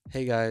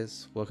Hey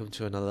guys, welcome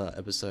to another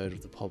episode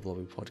of the Pub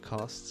Lobby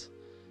podcast.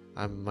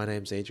 My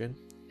name's Adrian,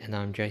 And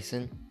I'm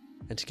Jason.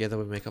 and together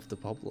we make up the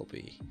Pub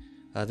Lobby.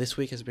 This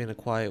week has been a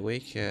quiet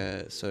week,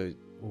 so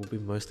we'll be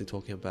mostly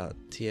talking about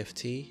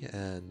TFT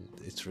and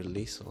its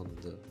release on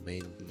the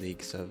main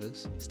league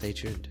servers. Stay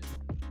tuned.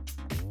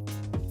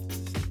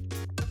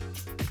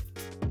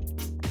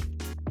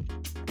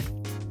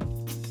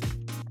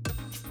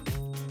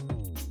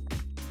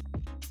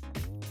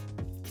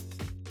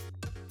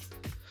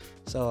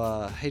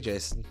 So, hey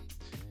Jason,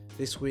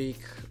 this week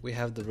we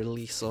have the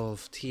release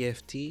of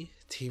TFT,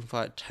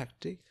 Teamfight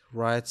Tactics,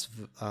 Riot's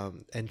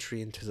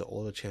entry into the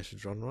auto chess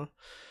genre.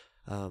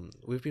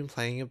 We've been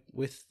playing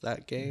with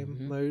that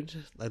game mode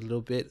a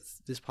little bit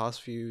this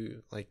past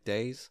few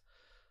days.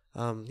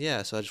 So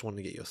I just wanted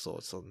to get your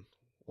thoughts on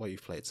what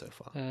you've played so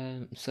far.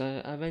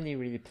 So I've only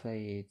really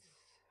played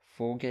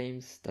 4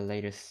 games. The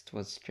latest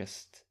was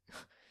just,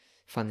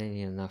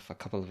 funnily enough, a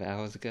couple of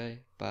hours ago.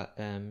 But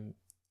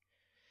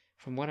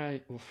from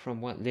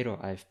what little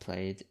I've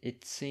played,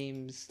 it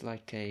seems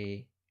like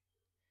a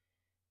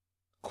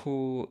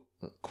cool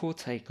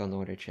take on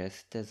auto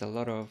chess. There's a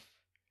lot of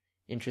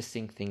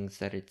interesting things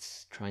that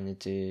it's trying to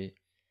do,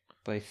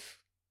 both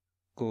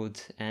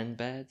good and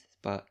bad.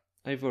 But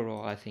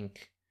overall, I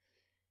think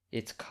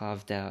it's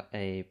carved out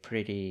a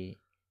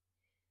pretty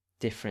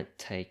different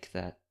take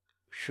that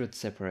should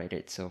separate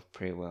itself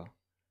pretty well.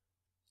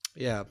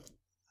 Yeah,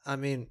 I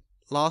mean,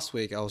 last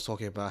week I was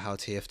talking about how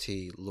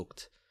TFT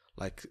looked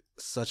like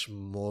such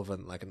more of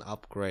an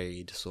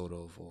upgrade sort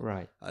of, or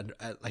Right.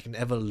 like an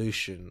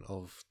evolution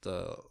of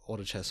the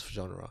auto chess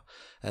genre.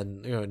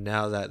 And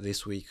now that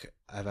this week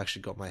I've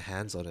actually got my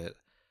hands on it,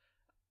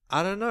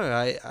 I don't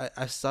know,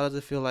 I've started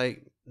to feel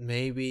like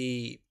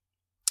maybe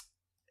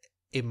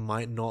it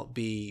might not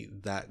be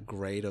that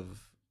great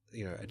of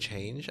a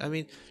change. I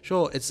mean,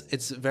 sure,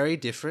 it's very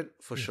different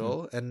for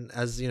sure, and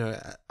as you know,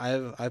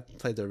 I've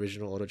played the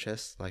original auto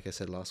chess, like I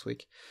said last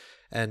week,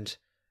 and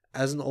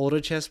as an auto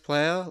chess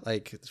player,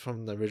 like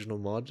from the original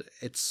mod,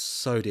 it's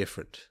so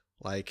different.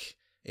 Like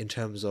in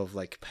terms of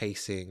like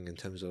pacing, in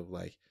terms of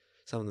like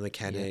some of the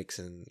mechanics,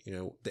 and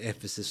the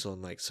emphasis on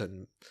like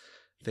certain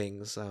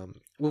things.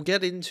 We'll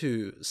get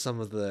into some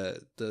of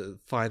the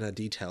finer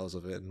details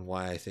of it and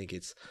why I think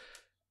it's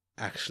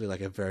actually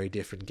like a very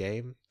different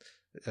game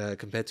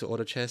compared to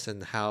auto chess,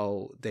 and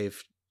how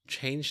they've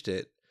changed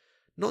it.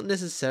 Not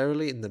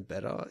necessarily in the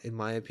better, in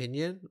my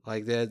opinion.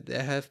 Like there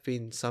have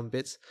been some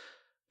bits.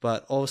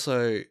 But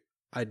also,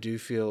 I do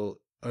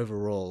feel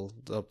overall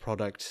the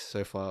product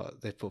so far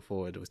they put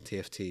forward with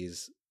TFT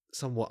is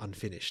somewhat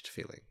unfinished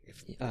feeling,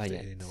 if you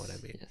know what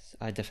I mean. Yes,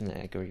 I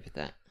definitely agree with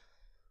that.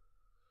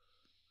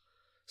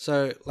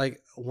 So,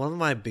 like, one of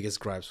my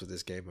biggest gripes with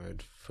this game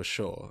mode, for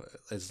sure,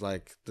 is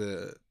like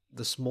the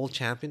small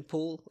champion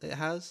pool it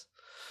has.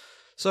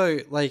 So,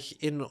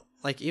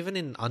 even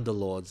in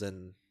Underlords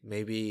and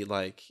maybe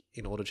like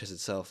in Auto Chess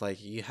itself,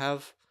 like you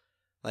have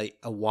like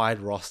a wide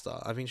roster.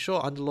 I mean, sure,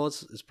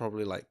 Underlords is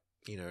probably like,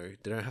 they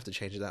don't have to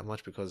change it that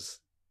much because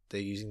they're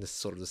using the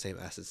sort of the same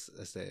assets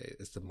as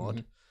the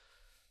mod.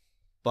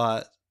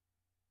 But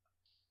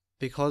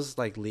because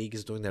like League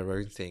is doing their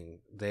own thing,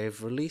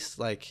 they've released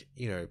like,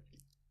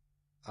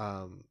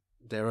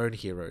 their own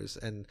heroes.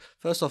 And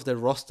first off, their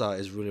roster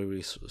is really,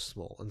 really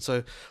small. And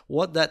so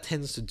what that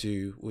tends to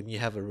do when you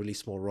have a really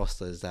small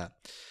roster is that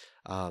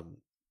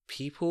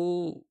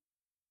people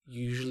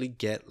usually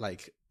get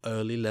like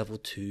early level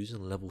 2s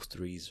and level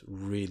 3s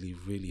really,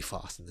 really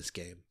fast in this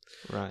game.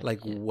 Right.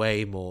 Like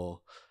way more.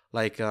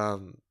 Like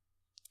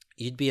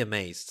you'd be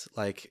amazed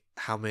like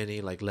how many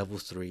like level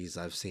 3s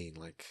I've seen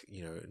like,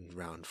 in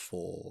round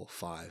 4 or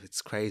 5.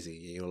 It's crazy.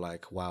 You're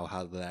like, wow,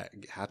 how did that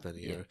happen?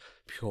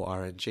 Pure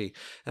RNG.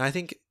 And I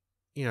think,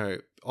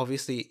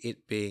 obviously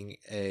it being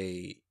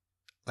a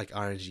like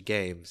RNG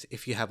games,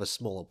 if you have a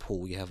smaller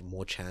pool, you have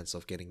more chance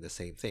of getting the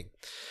same thing.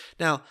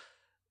 Now,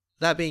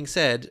 that being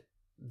said,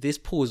 this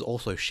pool is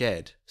also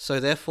shared. So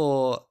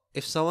therefore,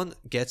 if someone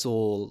gets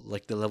all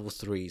like the level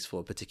 3s for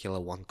a particular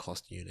one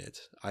cost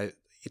unit,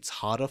 it's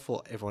harder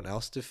for everyone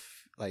else to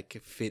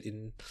fit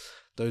in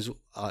those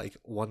like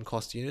one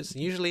cost units.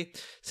 And usually,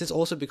 since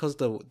also because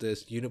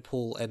the unit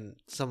pool and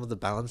some of the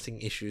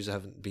balancing issues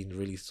haven't been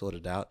really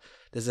sorted out,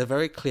 there's a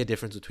very clear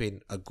difference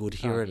between a good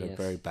hero and a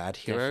very bad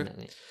hero.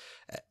 Definitely.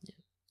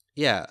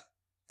 Yeah.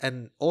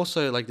 And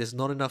also, like, there's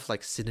not enough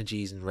like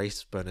synergies and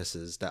race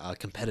bonuses that are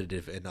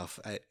competitive enough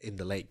in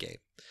the late game.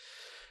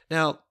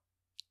 Now,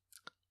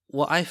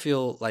 what I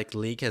feel like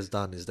League has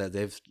done is that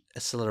they've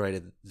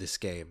accelerated this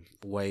game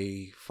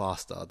way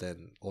faster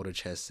than Auto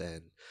Chess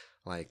and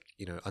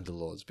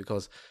Underlords.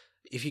 Because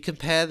if you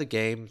compare the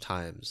game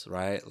times,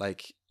 right,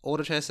 like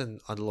Auto Chess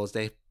and Underlords,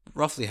 they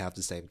roughly have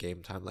the same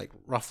game time, like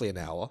roughly an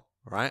hour,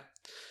 right?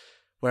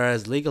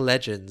 Whereas League of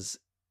Legends,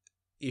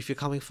 if you're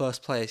coming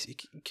first place, you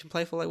can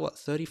play for like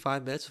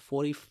 35 minutes or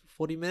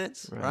 40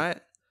 minutes,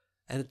 right?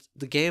 And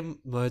the game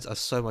modes are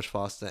so much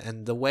faster.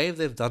 And the way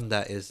they've done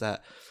that is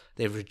that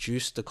they've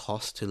reduced the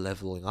cost to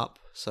leveling up.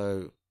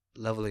 So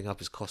leveling up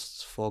is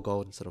costs 4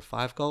 gold instead of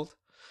 5 gold.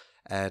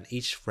 and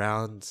each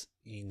round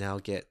you now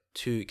get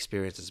 2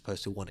 experience as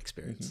opposed to 1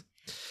 experience.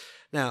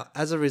 Now,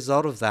 as a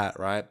result of that,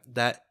 right,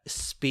 that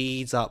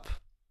speeds up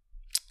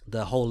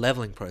the whole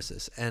leveling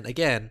process. And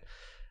again,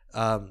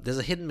 there's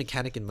a hidden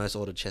mechanic in most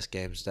auto chess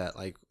games that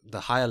like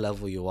the higher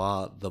level you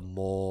are, the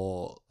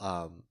more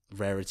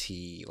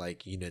rarity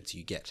like units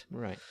you get.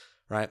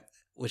 Right?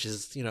 Which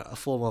is, you know, a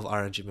form of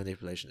RNG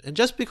manipulation. And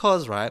just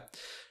because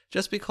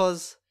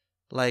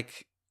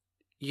like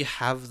you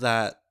have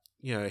that,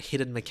 you know,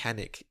 hidden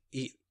mechanic,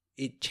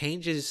 it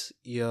changes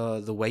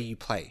the way you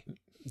play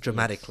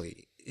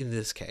dramatically in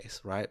this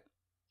case, right?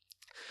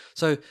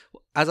 So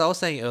as I was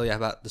saying earlier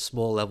about the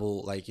small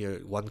level, like your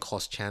 1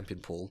 cost champion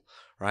pool,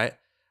 right?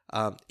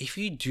 If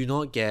you do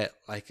not get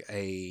like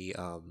a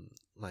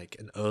like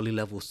an early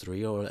level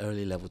 3 or an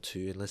early level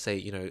 2, and let's say,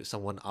 you know,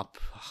 someone up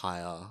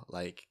higher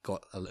like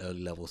got an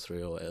early level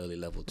 3 or early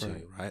level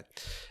 2, right?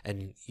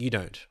 And you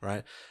don't,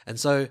 right? And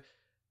so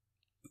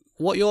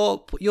what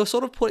you're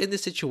sort of put in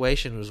this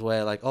situation is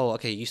where like, oh,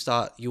 okay,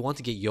 you want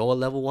to get your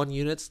level 1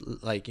 units,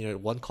 like, you know,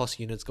 1 cost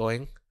units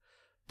going,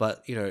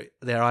 but, you know,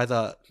 they're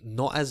either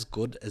not as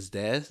good as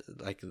theirs,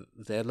 like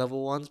their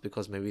level ones,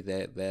 because maybe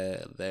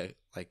they're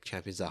like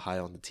champions are high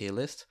on the tier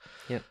list.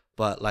 Yeah.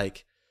 But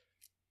like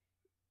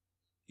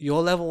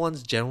your level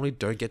ones generally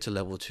don't get to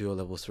level 2 or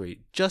level 3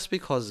 just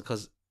because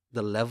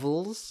the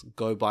levels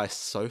go by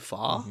so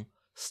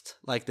fast.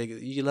 Like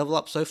you level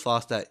up so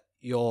fast that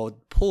your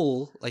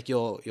pool, like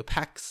your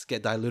packs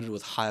get diluted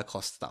with higher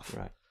cost stuff.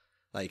 Right.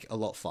 Like a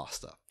lot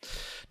faster.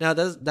 Now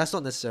that's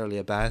not necessarily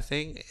a bad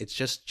thing. It's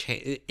just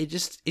it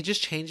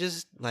just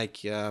changes like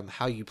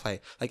how you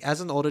play. Like as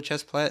an auto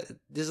chess player,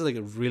 this is like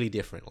really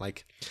different.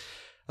 Like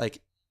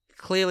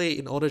clearly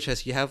in auto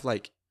chess you have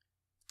like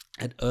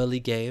an early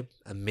game,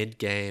 a mid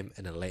game,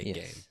 and a late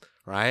game,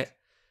 right?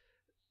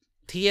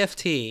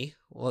 TFT,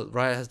 what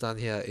Riot has done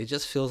here, it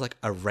just feels like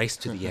a race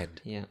to the end.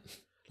 Yeah.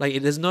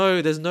 Like there's no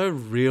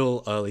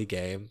real early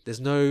game. There's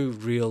no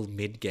real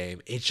mid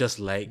game. It's just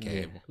late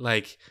game.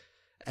 Like.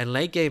 And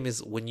late game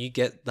is when you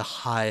get the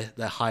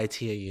high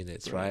tier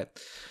units, right?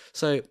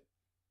 So,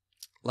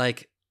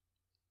 like,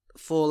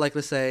 for like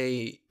let's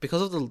say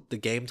because of the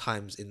game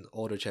times in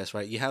auto chess,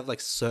 right? You have like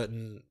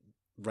certain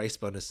race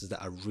bonuses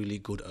that are really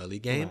good early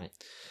game,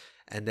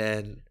 and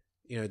then,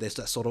 you know, there's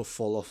that sort of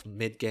fall off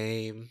mid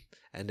game,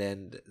 and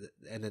then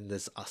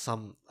there's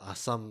some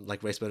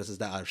like race bonuses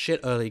that are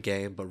shit early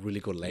game but really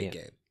good late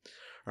game,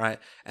 right?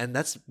 And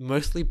that's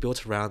mostly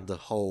built around the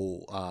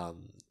whole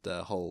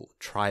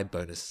tribe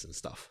bonuses and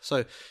stuff.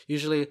 So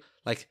usually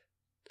like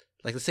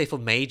let's say for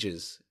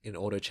mages in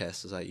auto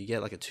chess, it's like you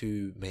get like a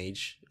 2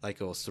 mage,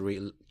 like, or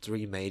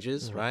three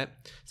mages, right?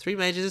 3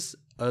 mages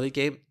early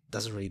game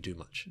doesn't really do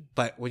much,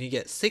 but when you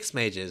get 6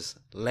 mages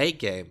late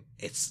game,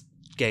 it's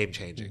game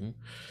changing.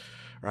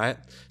 Right?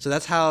 So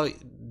that's how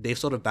they've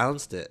sort of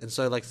balanced it. And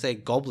so like say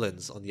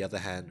goblins on the other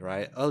hand,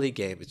 right? Early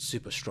game it's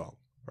super strong,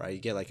 right? You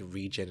get like a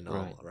regen and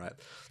armor, right?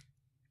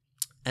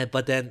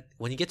 But then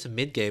when you get to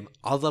mid game,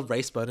 other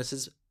race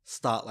bonuses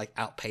start like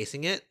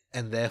outpacing it,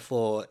 and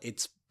therefore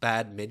it's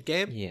bad mid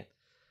game. Yeah.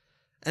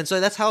 And so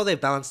that's how they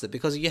balanced it,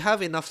 because you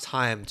have enough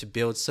time to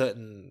build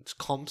certain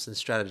comps and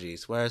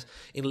strategies. Whereas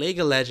in League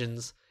of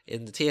Legends,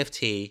 in the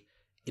TFT,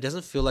 it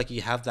doesn't feel like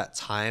you have that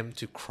time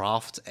to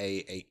craft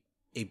a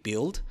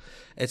build.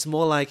 It's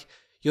more like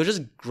you're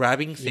just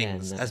grabbing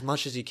things as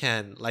much as you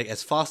can, like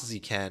as fast as you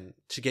can,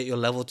 to get your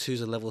level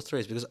 2s and level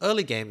 3s, because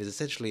early game is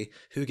essentially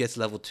who gets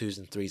level 2s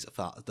and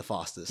 3s the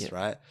fastest,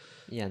 right?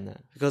 Yeah, no.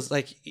 Because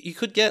like you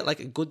could get like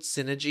a good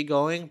synergy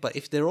going, but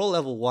if they're all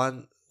level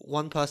 1,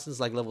 one person's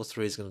like level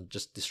 3 is going to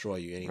just destroy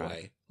you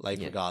anyway,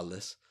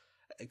 regardless.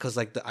 Because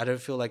like I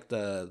don't feel like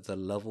the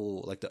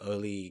level, like the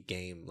early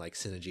game like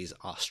synergies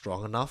are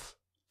strong enough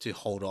to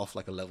hold off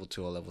like a level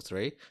 2 or level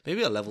 3.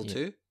 Maybe a level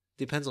 2.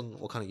 Depends on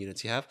what kind of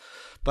units you have.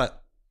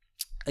 But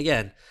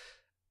again,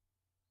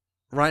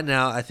 right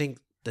now I think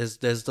there's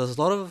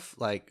a lot of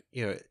like,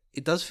 you know,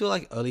 it does feel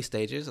like early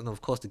stages, and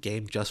of course the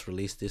game just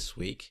released this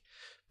week.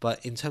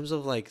 But in terms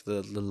of like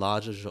the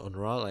larger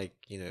genre, like,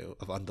 you know,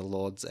 of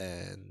Underlords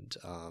and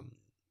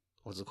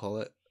what's it call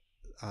it?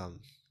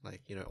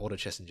 Like, you know, auto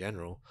chess in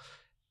general,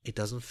 it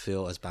doesn't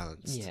feel as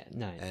balanced. Yeah,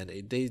 no. And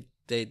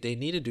they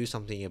need to do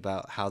something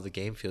about how the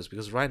game feels,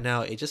 because right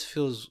now it just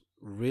feels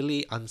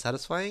really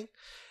unsatisfying,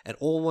 and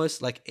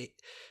almost like it,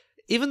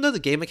 even though the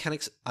game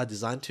mechanics are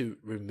designed to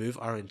remove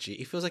RNG,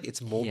 it feels like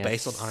it's more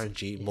based on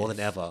RNG more than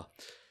ever.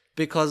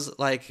 Because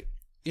like,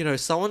 you know,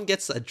 someone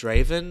gets a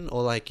Draven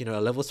or like, you know,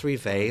 a level 3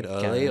 Vayne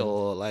early,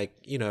 or like,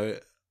 you know,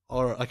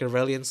 or like a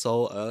Aurelion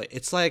Soul early.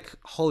 It's like,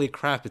 holy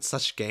crap, it's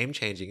such game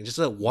changing. It's just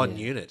like one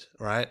unit,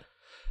 right?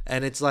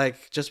 And it's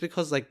like, just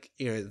because like,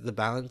 you know, the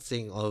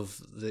balancing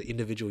of the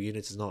individual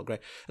units is not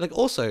great. Like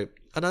also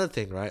another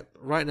thing, right?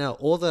 Right now,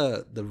 all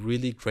the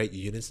really great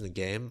units in the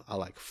game are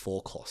like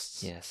 4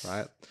 costs. Yes.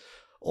 Right?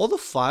 All the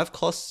 5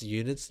 costs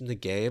units in the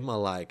game are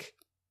like,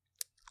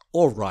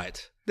 all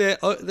right. They're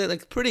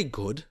like pretty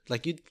good.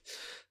 Like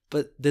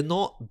but they're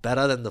not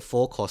better than the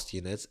 4 cost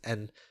units.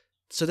 And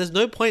so there's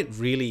no point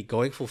really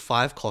going for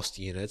 5 cost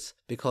units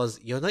because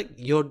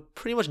you're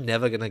pretty much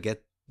never gonna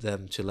get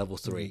them to level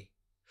 3.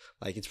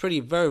 Like it's very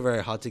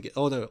very hard to get.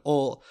 Oh no,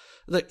 or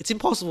look, it's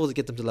impossible to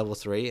get them to level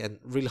 3 and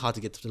really hard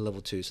to get them to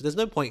level 2. So there's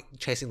no point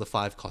chasing the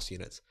 5 cost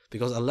units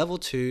because a level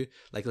 2,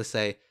 like let's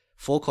say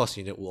 4 cost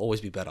unit, will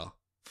always be better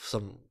for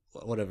some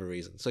whatever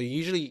reason. So you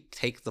usually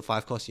take the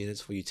 5 cost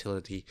units for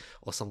utility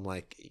or some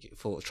like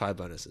for try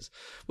bonuses,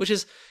 which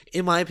is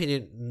in my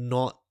opinion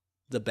not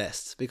the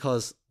best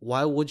because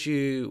why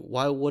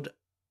would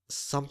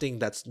something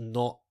that's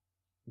not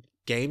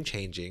game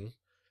changing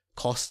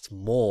cost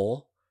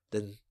more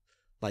than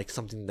like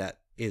something that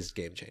is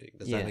game changing?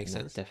 Does that make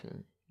sense?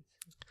 Definitely.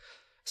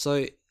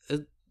 So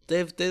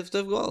they've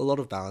got a lot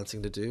of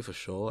balancing to do for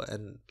sure,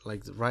 and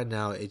like right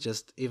now it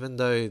just, even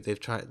though they've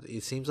tried,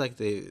 it seems like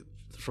they,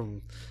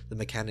 from the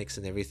mechanics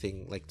and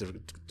everything, like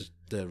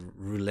the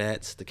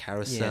roulette, the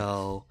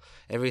carousel,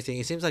 everything,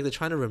 it seems like they're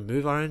trying to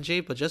remove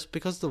RNG, but just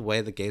because the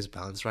way the game's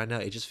balanced right now,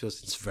 it just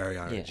feels it's very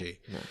RNG.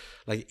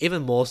 Like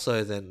even more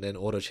so than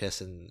auto chess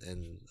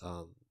and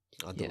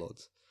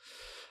Underlords.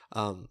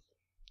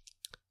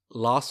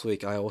 Last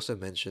week I also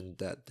mentioned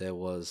that there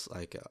was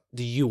like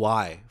the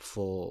UI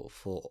for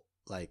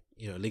like,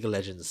 you know, League of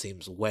Legends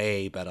seems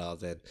way better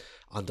than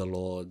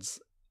Underlords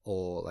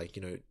or like,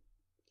 you know,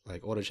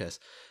 like auto chess.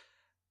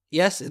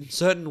 Yes, in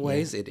certain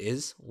ways it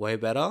is way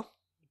better,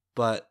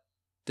 but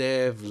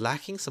they're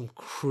lacking some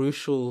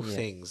crucial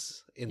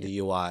things in the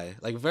UI,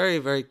 like very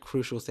very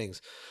crucial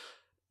things.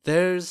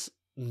 There's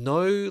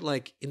no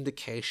like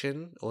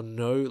indication or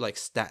no like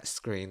stat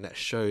screen that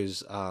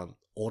shows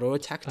auto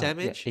attack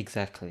damage,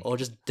 exactly, or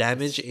just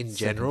damage in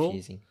general.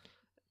 Confusing.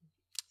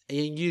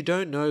 And you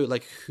don't know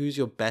like who's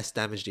your best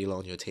damage dealer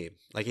on your team.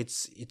 Like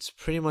it's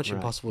pretty much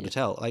impossible to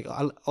tell. Like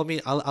I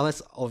mean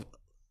unless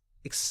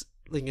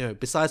you know,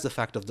 besides the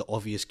fact of the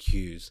obvious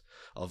cues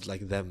of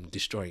like them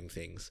destroying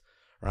things,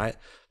 right?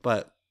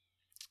 But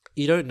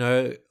you don't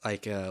know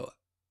like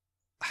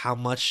how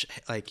much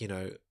like, you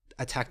know,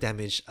 attack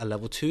damage a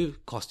level 2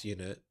 cost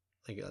unit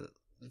like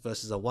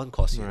versus a 1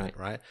 cost unit,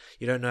 right?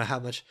 You don't know how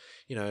much,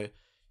 you know,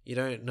 you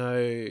don't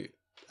know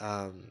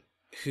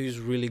who's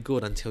really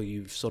good until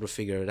you sort of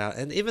figure it out,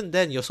 and even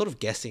then you're sort of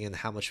guessing in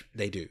how much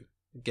they do,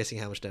 guessing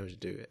how much damage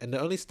they do, and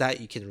the only stat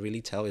you can really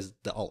tell is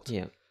the ult.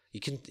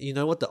 You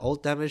know what the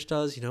ult damage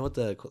does, you know what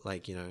the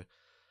like, you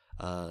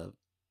know,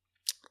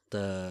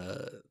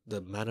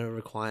 the mana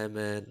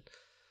requirement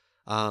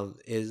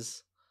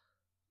is.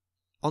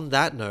 On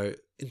that note,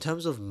 in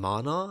terms of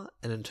mana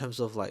and in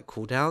terms of like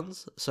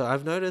cooldowns, so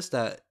I've noticed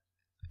that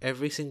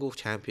every single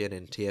champion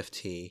in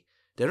TFT,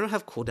 they don't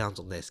have cooldowns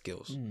on their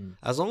skills.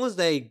 As long as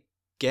they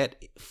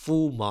get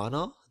full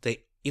mana,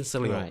 they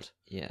instantly ult.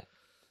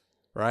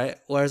 Right?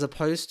 Whereas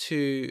opposed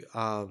to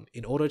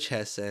in auto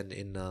chess and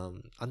in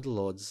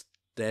Underlords,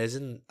 there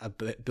isn't a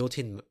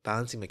built-in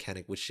balancing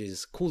mechanic, which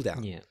is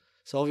cooldown.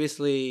 So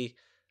obviously,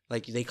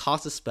 like they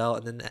cast a spell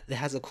and then it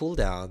has a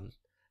cooldown,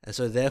 and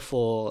so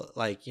therefore,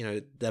 like, you know,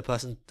 that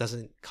person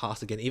doesn't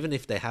cast again, even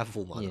if they have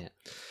full mana.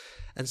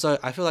 And so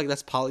I feel like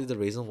that's partly the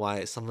reason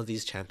why some of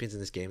these champions in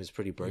this game is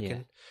pretty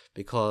broken,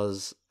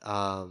 because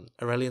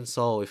Aurelion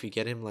Sol, if you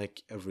get him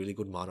like a really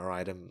good mana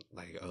item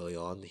like early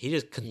on, he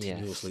just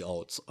continuously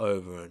ults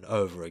over and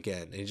over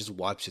again, and he just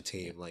wipes your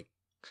team like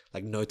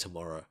no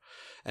tomorrow,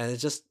 and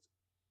it's just,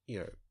 you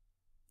know,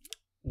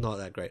 not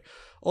that great.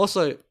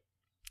 Also,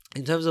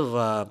 in terms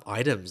of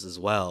items as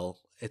well,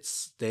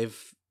 it's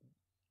they've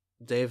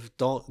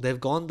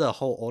gone the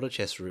whole auto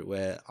chess route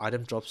where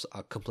item drops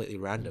are completely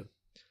random.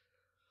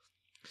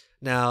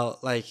 Now,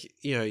 like,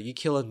 you know, you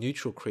kill a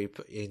neutral creep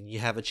and you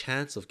have a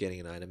chance of getting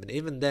an item. And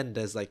even then,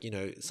 there's like, you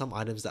know, some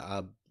items that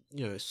are,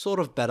 you know,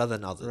 sort of better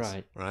than others.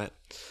 Right?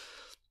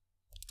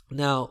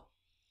 Now,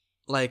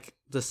 like,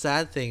 the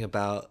sad thing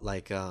about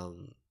like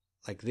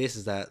this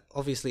is that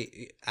obviously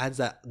it adds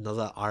that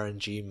another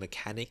RNG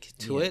mechanic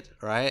to it,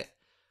 right?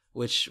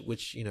 Which,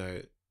 you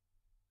know,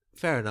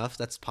 fair enough.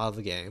 That's part of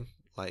the game.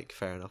 Like,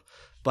 fair enough.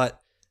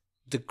 But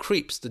the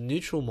creeps, the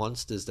neutral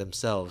monsters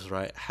themselves,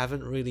 right,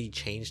 haven't really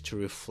changed to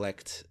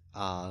reflect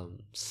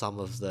some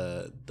of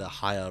the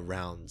higher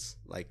rounds,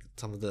 like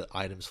some of the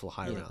items for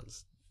higher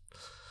rounds,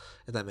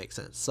 if that makes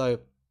sense.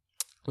 So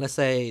let's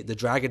say the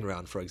dragon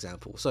round, for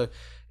example. So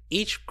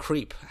each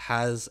creep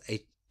has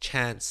a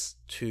chance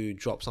to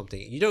drop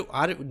something. We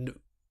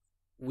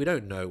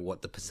don't know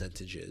what the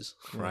percentage is,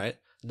 right?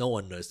 No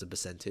one knows the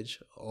percentage,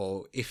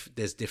 or if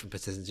there's different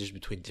percentages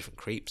between different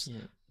creeps.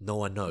 No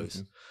one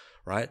knows,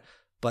 right?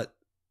 But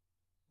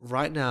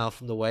right now,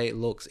 from the way it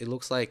looks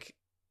like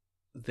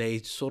they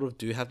sort of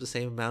do have the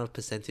same amount of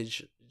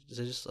percentage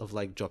of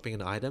like dropping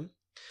an item.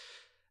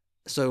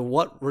 So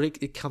what really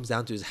it comes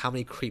down to is how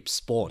many creeps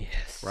spawn,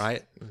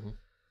 right?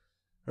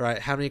 Right,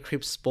 how many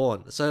creeps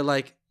spawn. So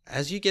like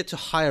as you get to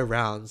higher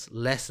rounds,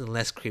 less and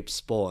less creeps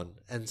spawn,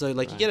 and so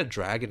like you get a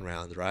dragon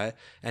round, right?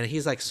 And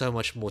he's like so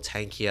much more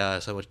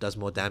tankier, so much does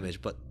more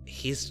damage, but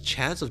his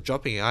chance of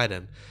dropping an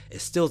item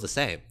is still the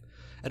same.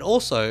 And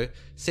also,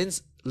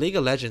 since League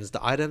of Legends,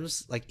 the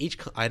items, like each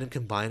item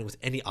combined with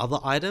any other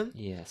item,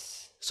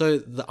 So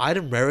the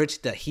item rarity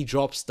that he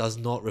drops does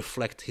not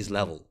reflect his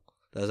level.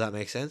 Does that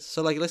make sense?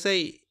 So like, let's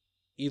say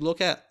you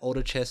look at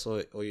auto chess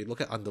or you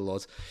look at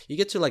underlords, you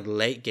get to like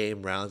late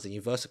game rounds and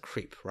you verse a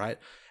creep, right?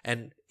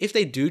 And if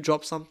they do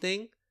drop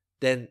something,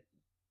 then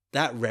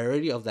that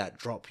rarity of that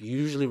drop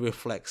usually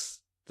reflects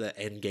the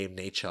end game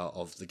nature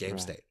of the game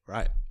state,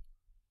 right?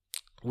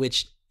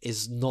 Which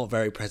is not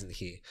very present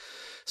here.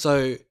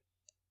 So,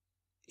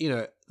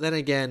 then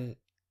again,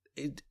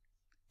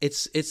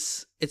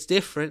 it's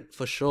different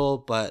for sure,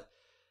 but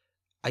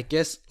I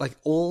guess like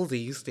all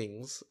these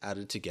things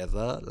added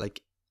together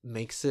like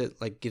makes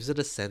it like gives it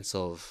a sense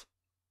of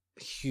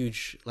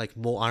huge like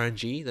more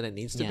RNG than it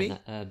needs to be.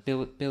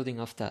 Building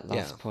off that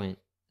last point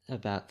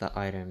about the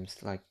items,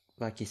 like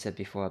you said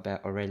before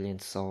about Aurelian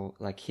Sol,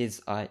 like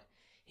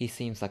he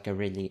seems like a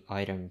really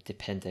item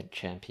dependent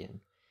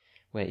champion,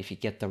 where if you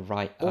get the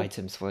right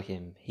items for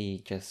him,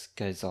 he just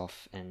goes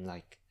off and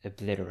like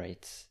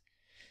obliterates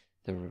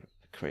the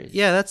crews.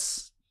 Yeah,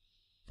 that's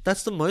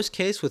the most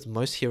case with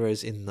most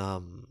heroes in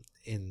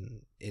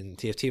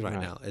TFT right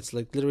now. It's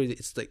like literally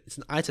it's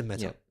an item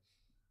meta. Yep.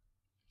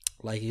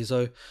 Like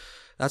so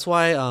that's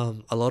why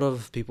a lot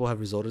of people have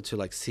resorted to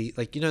like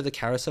the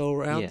carousel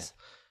rounds.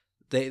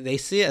 They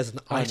see it as an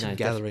item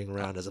gathering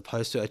round as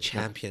opposed to a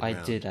champion round.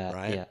 I do that,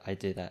 right? Yeah, I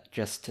do that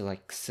just to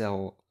like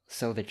sell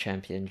the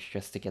champions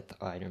just to get the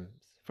items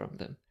from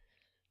them,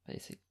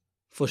 basically.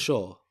 For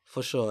sure,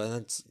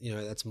 and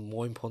that's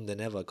more important than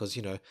ever because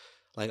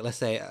like let's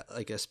say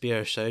like a Spear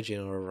of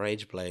Shojin or a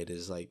Rage Blade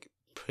is like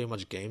pretty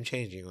much game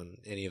changing on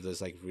any of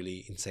those like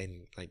really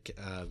insane like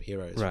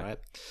heroes, right?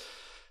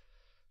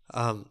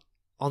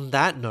 On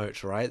that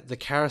note, right, the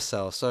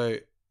carousel. So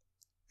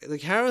the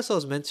carousel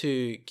is meant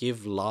to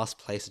give last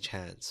place a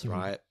chance,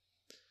 right?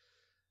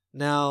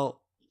 Now,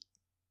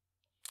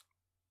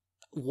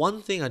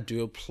 one thing I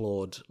do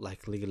applaud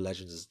like League of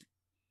Legends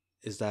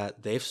is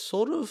that they've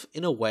sort of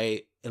in a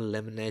way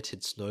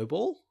eliminated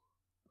snowball.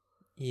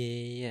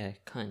 Yeah,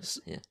 kind of.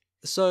 Yeah.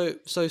 So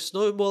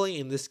snowballing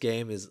in this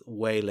game is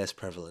way less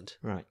prevalent.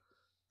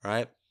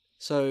 Right?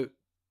 So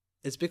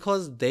it's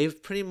because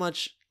they've pretty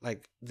much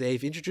like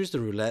they've introduced the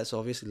roulette, so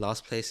obviously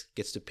last place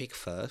gets to pick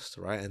first,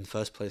 right? And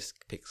first place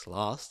picks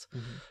last.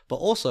 But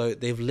also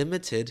they've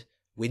limited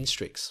win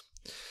streaks.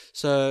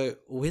 So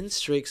win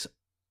streaks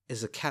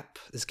is capped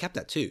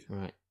at 2.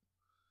 Right.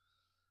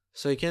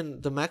 So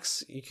the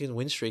max you can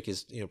win streak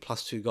is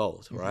 +2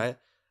 gold, right?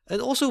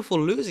 And also for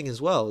losing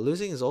as well.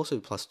 Losing is also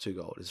 +2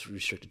 gold. It's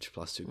restricted to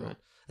 +2 gold.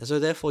 And so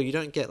therefore you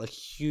don't get like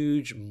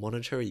huge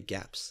monetary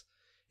gaps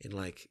in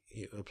like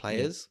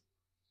players.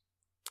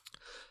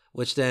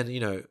 Which then,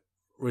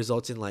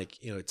 results in like,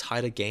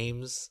 tighter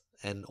games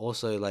and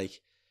also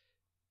like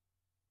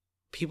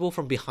people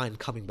from behind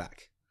coming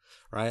back,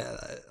 right?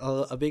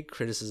 A big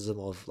criticism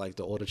of like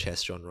the auto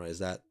chess genre is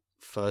that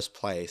first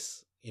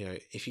place,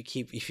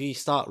 if you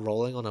start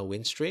rolling on a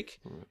win streak,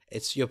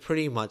 you're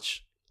pretty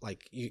much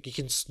like you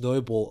can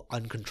snowball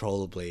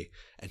uncontrollably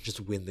and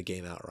just win the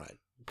game outright.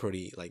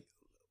 Pretty like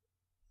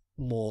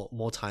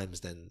more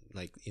times than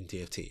like in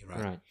TFT,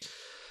 right?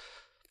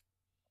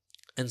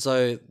 And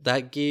so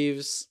that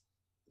gives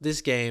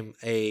this game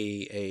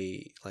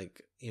a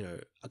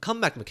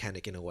comeback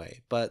mechanic in a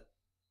way. But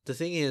the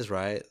thing is,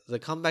 right, the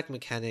comeback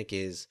mechanic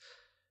is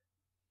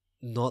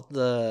not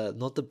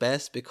the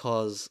best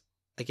because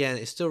again,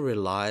 it still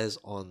relies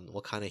on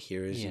what kind of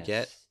heroes you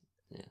get.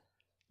 Yeah.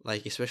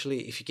 Like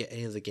especially if you get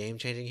any of the game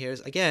changing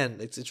heroes. Again,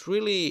 it's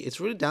really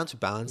down to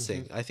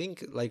balancing. I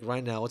think like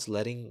right now what's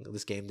letting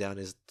this game down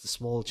is the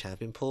small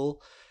champion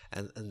pool.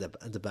 And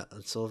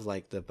sort of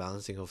like the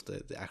balancing of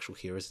the actual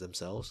heroes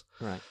themselves.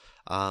 Right.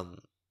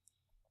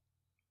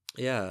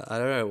 Yeah, I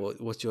don't know.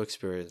 What's your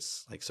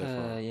experience like so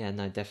far? Yeah,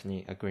 no,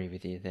 definitely agree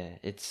with you there.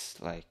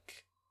 It's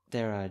like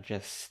there are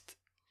just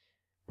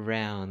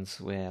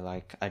rounds where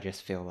like I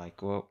just feel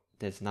like, well,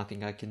 there's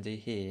nothing I can do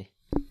here,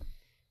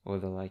 or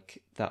the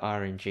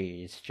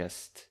RNG is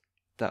just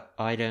the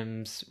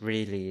items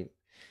really.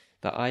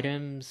 The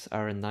items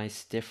are a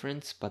nice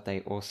difference, but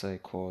they also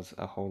cause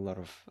a whole lot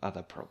of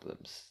other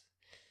problems.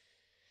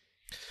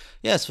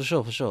 Yes, for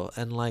sure.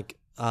 And like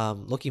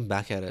looking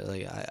back at it,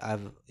 like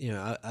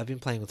I've been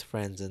playing with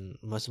friends, and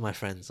most of my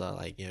friends are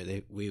like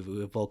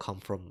we've all come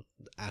from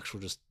actual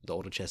just the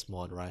auto chess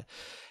mod, right?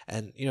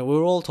 And we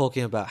were all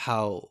talking about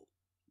how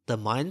the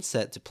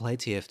mindset to play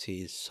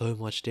TFT is so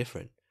much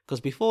different because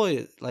before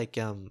like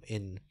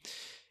in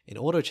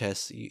auto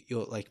chess,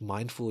 you're like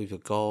mindful of your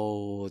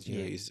goals.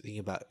 You're thinking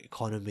about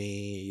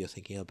economy. You're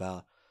thinking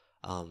about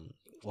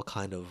what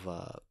kind of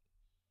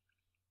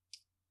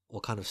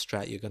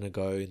strat you're gonna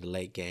go in the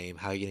late game.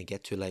 How you're gonna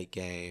get to late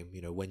game.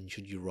 When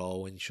should you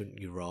roll? When shouldn't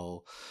you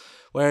roll?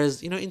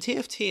 Whereas in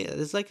TFT,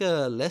 there's like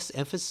a less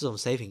emphasis on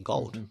saving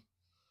gold.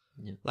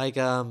 Yeah. Like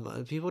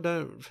people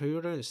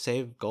don't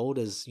save gold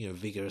as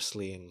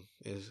vigorously and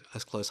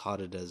as close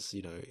hearted as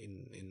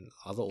in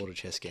other auto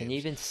chess games. Can you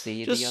even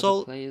see the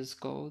other players'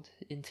 gold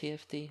in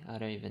TFT? I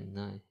don't even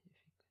know.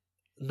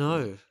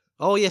 No,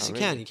 Oh yes, Oh, you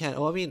can. really? You can.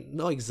 Well, I mean,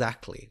 not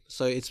exactly.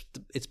 So it's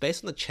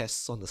based on the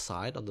chests on the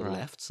side, on the Right.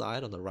 left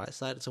side, on the right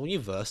side. So when you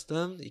verse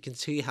them, you can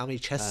see how many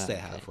chests they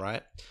Okay. have,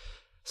 right?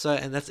 So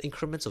and that's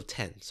increments of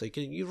 10. So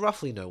you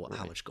roughly know how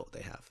Right. much gold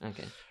they have,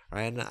 Okay.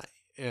 right?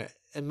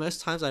 And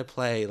most times I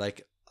play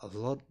like a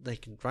lot.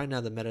 Like right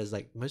now, the meta is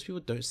like most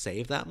people don't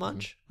save that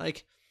much.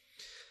 Like,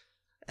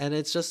 and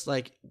it's just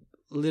like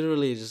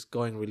literally just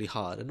going really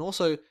hard. And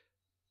also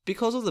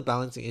because of the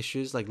balancing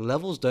issues, like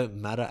levels don't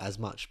matter as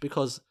much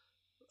because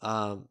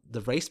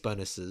the race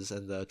bonuses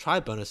and the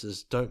tribe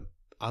bonuses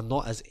are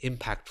not as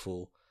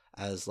impactful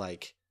as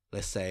like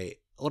let's say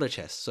auto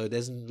chess. So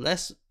there's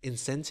less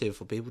incentive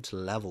for people to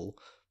level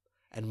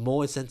and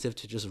more incentive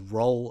to just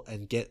roll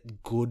and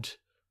get good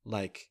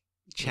like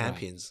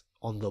champions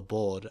on the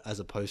board as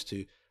opposed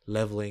to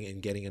leveling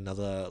and getting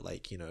another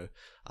like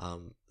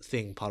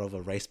thing part of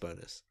a race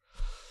bonus.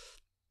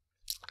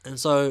 And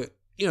so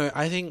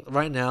I think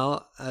right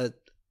now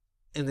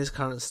in this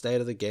current state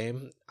of the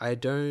game, I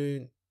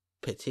don't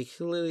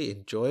particularly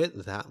enjoy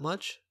it that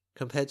much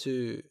compared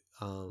to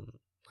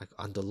like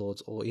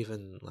Underlords or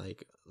even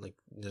like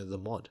the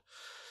mod.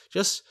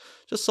 Just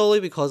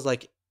solely because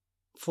like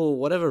for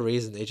whatever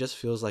reason it just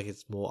feels like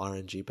it's more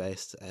RNG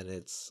based and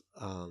it's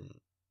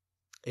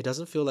it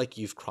doesn't feel like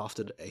you've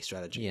crafted a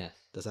strategy. Yeah.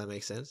 Does that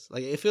make sense?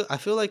 Like I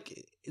feel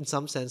like in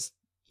some sense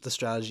the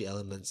strategy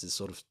elements is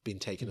sort of been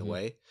taken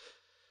away.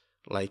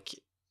 Like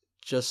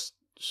just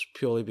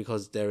purely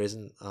because there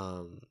isn't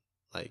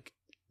like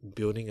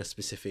building a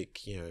specific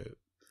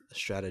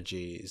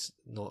strategy is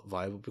not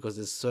viable because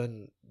there's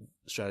certain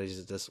strategies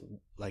that just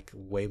like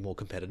way more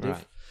competitive.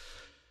 Right.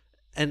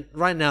 And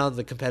right now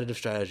the competitive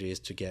strategy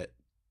is to get,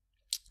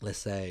 let's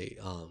say,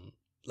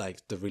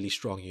 like the really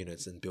strong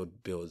units and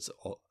build builds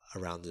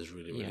around those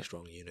really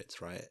strong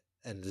units, right?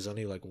 And there's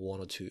only like one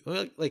or two,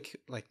 like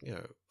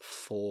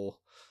 4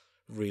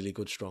 really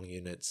good strong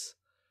units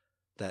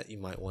that you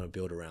might want to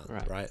build around,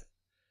 right?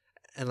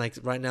 And like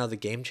right now the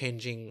game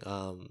changing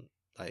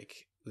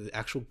like the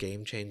actual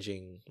game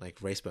changing like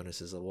race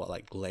bonuses are what,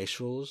 like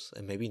glacials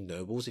and maybe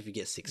nobles if you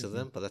get 6 of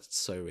them, but that's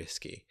so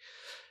risky.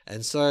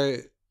 And so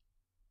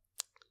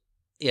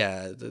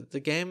yeah, the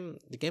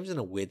game's in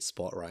a weird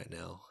spot right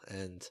now,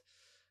 and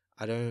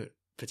I don't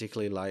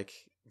particularly like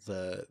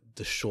the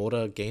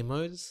shorter game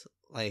modes,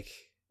 like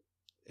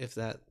if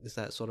that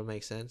sort of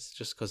makes sense,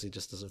 just because it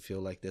just doesn't feel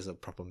like there's a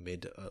proper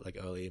mid like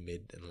early,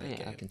 mid and late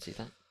game. I can see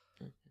that.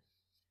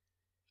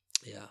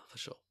 Yeah, for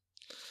sure.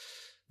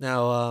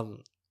 Now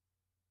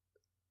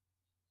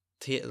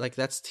like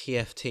that's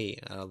TFT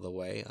out of the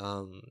way.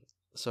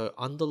 So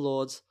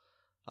Underlords,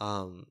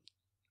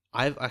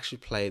 I've actually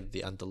played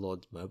the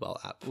Underlords mobile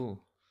app. Ooh,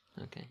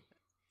 okay.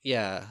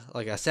 Yeah,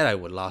 like I said I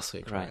would last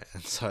week, right?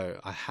 And so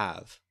I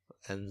have.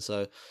 And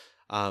so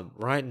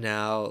right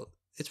now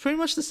it's pretty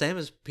much the same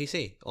as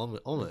PC,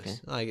 almost. Okay.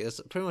 Like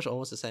it's pretty much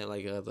almost the same.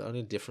 Like the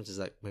only difference is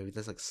like maybe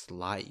there's like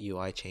slight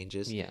UI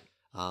changes. Yeah.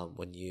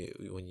 When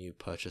you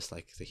purchase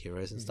like the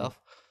heroes and stuff,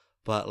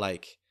 but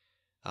like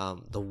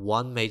the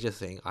one major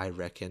thing I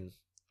reckon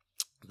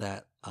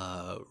that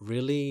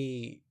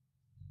really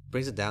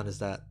brings it down is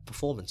that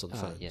performance on the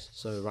phones. Yes.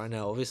 So right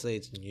now obviously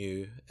it's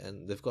new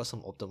and they've got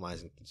some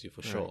optimizing to do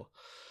for sure.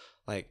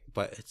 Like,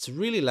 but it's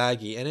really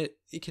laggy and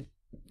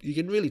you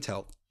can really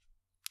tell.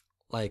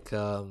 Like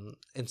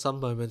in some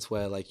moments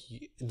where like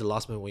in the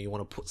last moment when you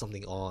want to put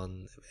something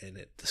on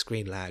and the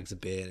screen lags a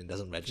bit and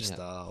doesn't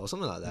register or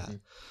something like that,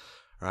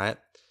 right?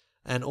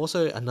 And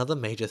also another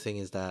major thing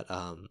is that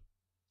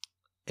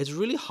it's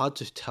really hard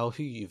to tell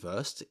who you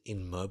versed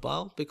in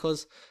mobile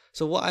because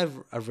so what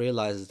I've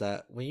realized is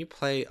that when you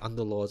play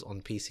Underlords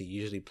on PC,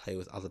 you usually play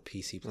with other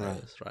PC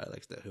players, right?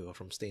 Like who are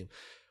from Steam.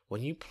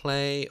 When you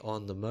play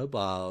on the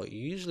mobile, you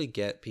usually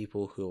get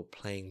people who are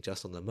playing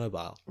just on the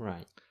mobile,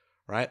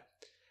 right?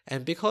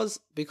 And because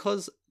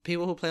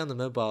people who play on the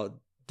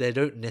mobile, they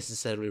don't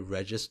necessarily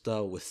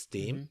register with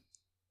Steam.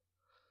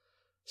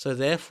 So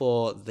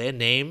therefore their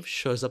name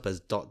shows up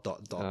as ...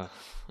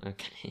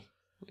 Okay.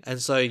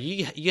 And so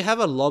you have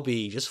a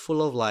lobby just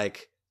full of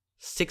like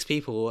 6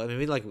 people, and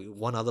maybe like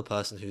one other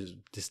person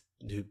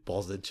who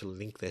bothered to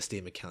link their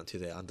Steam account to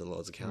their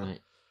Underlords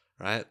account,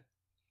 right?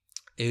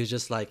 It was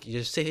just like you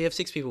have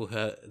 6 people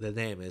who their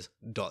name is ...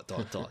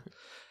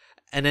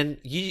 And then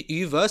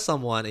you verse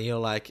someone and you're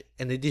like,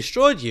 and they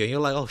destroyed you and you're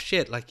like, oh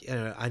shit, like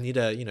I need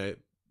to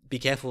be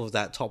careful of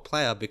that top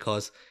player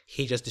because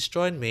he just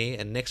destroyed me,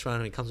 and next round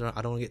when he comes around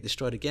I don't want to get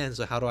destroyed again,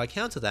 so how do I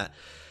counter that?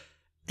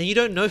 And you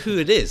don't know who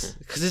it is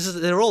because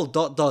they're all ...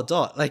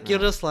 Like you're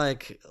just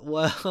like,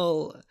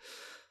 well,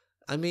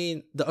 I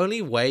mean, the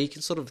only way you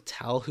can sort of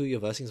tell who you're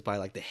versing is by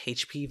like the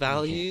HP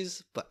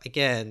values, but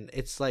again,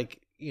 it's like ...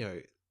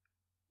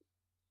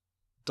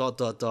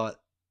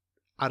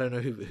 I don't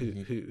know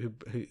who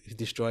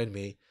destroyed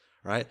me,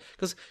 right?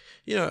 Because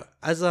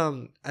as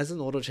an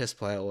auto chess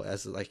player or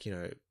as like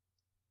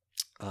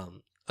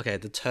okay,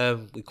 the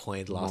term we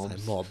coined last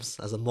time, mobs.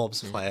 As a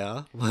mobs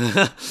player,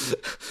 I'm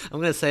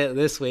gonna say it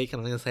this week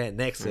and I'm gonna say it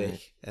next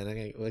week, and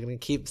we're gonna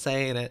keep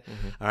saying it.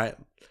 All right,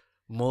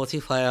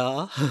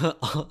 multiplayer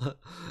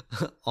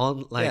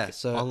on like Yeah,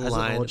 so as an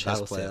online old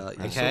chess battle player,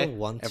 sim. you Okay, sort of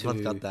want everyone's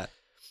to got that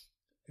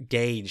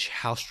gauge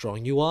how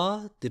strong you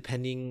are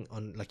depending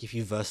on like if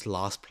you verse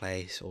last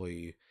place or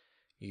you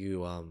you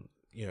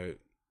know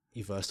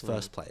you verse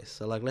first place.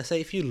 So like let's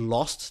say if you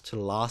lost to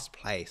last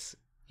place,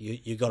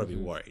 you got to be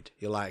worried.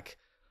 You're like,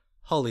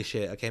 holy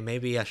shit, okay,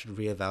 maybe I should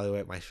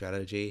reevaluate my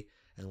strategy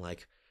and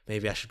like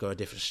maybe I should go a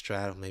different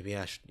strat or maybe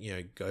I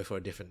should go for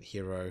a different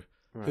hero.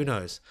 Who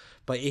knows?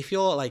 But if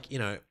you're like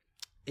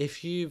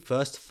if you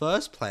versed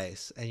first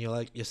place and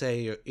you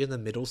say you're in the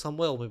middle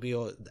somewhere or maybe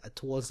you're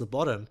towards the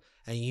bottom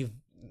and you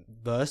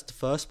versed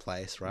first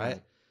place,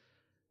 right?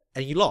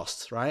 And you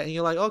lost, right? And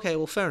you're like, okay,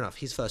 well, fair enough,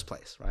 he's first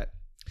place, right?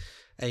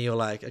 And you're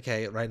like,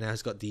 okay, right now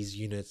he's got these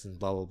units and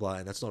blah blah blah,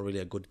 and that's not really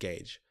a good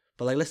gauge.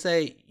 But like, let's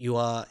say you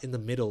are in the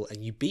middle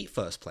and you beat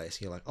first place,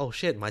 and you're like, oh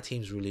shit, my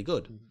team's really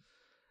good.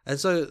 And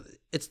so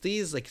it's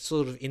these like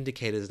sort of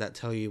indicators that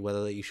tell you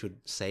whether you should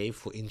save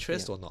for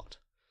interest or not.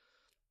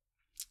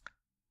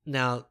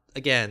 Now,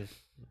 again,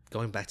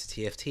 going back to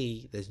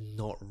TFT, there's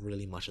not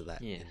really much of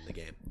that in the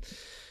game.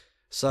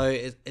 So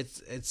it's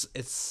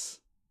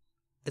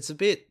a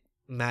bit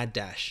mad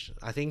dash.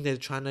 I think they're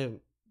trying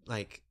to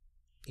like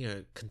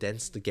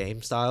condense the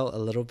game style a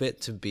little bit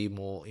to be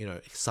more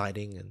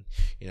exciting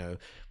and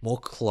more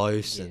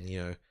close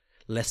and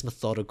less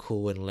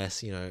methodical and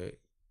less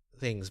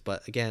things.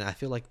 But again, I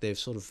feel like they've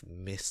sort of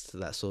missed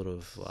that sort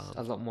of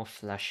a lot more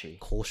flashy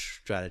core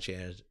strategy.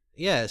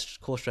 It's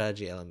core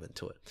strategy element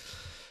to it.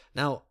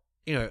 Now,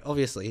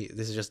 obviously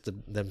this is just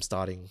them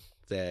starting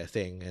their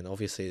thing, and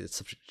obviously it's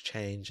subject to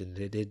change, and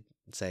they did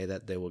say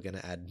that they were going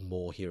to add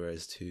more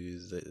heroes to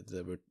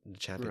the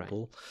champion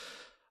pool.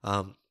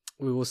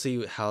 We will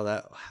see how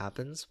that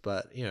happens,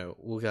 but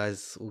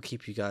we'll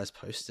keep you guys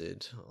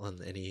posted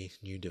on any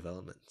new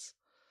developments.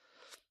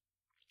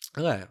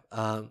 Okay,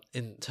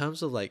 in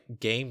terms of like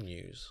game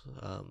news,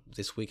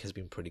 this week has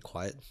been pretty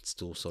quiet.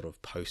 Still sort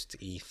of post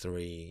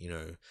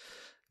E3,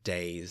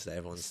 days that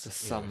everyone's the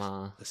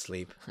summer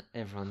asleep.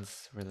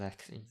 Everyone's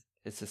relaxing.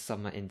 It's the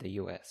summer in the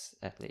US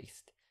at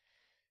least.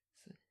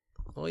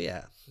 Oh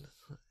yeah,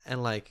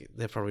 and like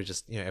they're probably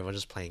just everyone's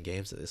just playing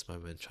games at this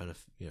moment, trying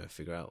to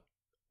figure out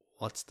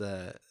what's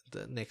the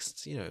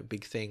next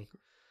big thing,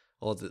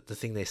 or the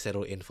thing they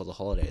settle in for the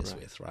holidays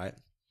with, right?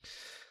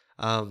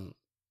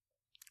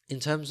 In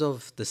terms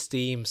of the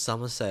Steam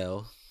summer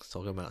sale,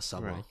 talking about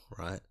summer,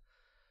 right?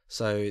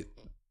 So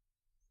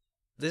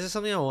this is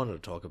something I wanted to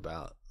talk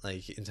about,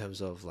 like in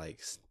terms of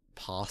like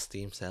past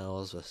Steam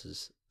sales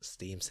versus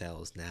Steam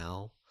sales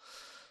now.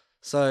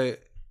 So,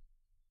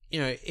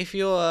 if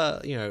you're,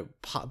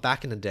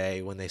 back in the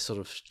day when they sort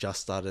of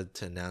just started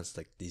to announce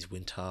like these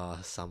winter,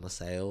 summer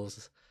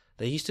sales,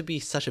 they used to be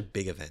such a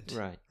big event,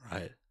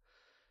 right?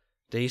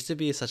 They used to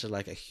be such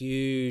a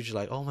huge,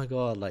 like, oh my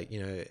god, like,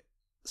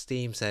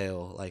 Steam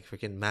sale, like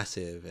freaking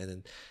massive.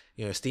 And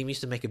then, Steam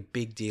used to make a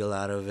big deal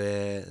out of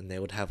it, and they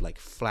would have like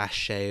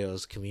flash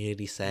sales,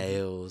 community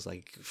sales,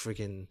 like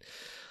freaking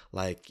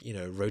like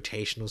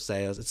rotational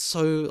sales. It's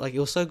so like it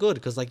was so good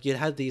because like you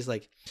had these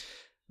like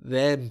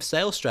their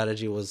sales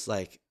strategy was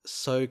like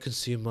so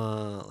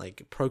consumer,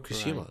 like pro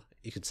consumer,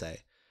 you could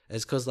say.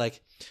 It's because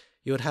like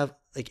you would have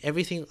like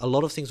everything, a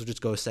lot of things would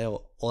just go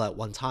sale all at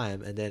one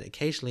time, and then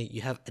occasionally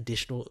you have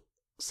additional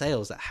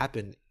sales that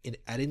happen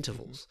at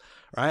intervals,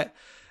 right?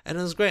 And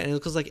it was great, and it was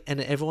because like,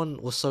 and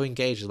everyone was so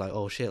engaged, like,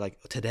 oh shit,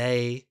 like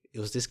today it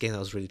was this game that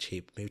was really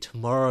cheap, maybe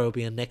tomorrow it'll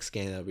be a next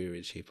game that'll be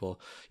really cheap, or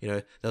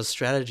there was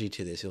strategy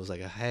to this. It was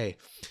like, hey,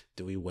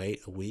 do we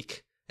wait a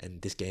week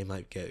and this game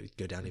might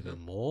go down even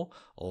more,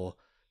 or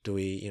do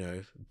we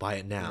buy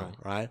it now,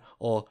 right?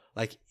 Or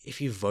like if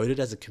you voted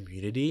as a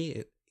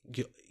community,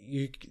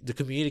 the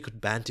community could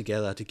band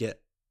together to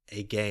get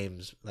a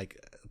game's like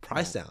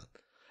price down.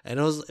 And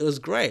it was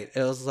great.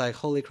 It was like,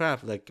 holy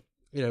crap, like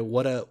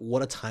what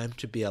a time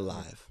to be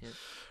alive.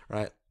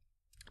 Right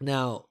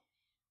now,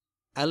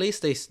 at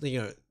least they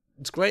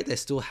it's great they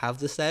still have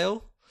the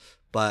sale,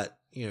 but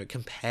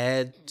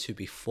compared to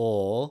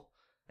before,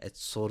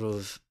 it's sort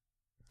of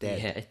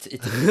dead.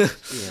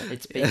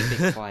 It's been a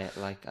bit quiet.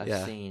 Like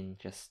I've seen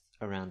just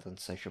around on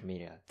social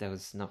media, there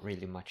was not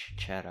really much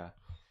chatter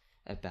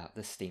about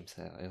the Steam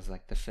sale. It was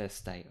like the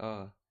first day,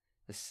 oh,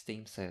 the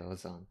Steam sale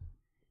is on,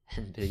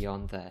 and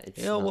beyond that,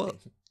 it's nothing.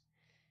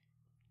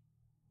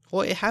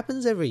 Well, it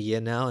happens every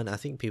year now, and I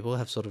think people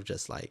have sort of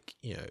just like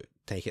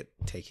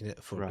taking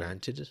it for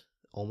granted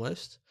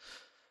almost.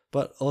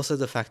 But also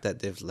the fact that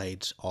they've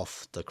laid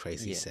off the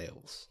crazy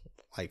sales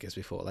like as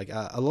before. Like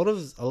a lot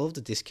of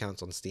the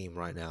discounts on Steam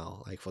right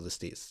now, like for the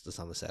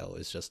summer sale,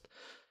 is just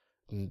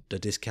the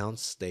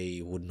discounts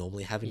they would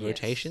normally have in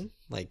rotation,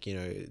 like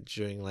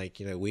during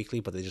like weekly,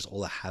 but they just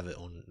all have it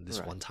on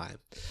this one time.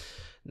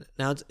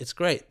 Now it's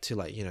great to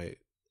like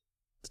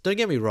don't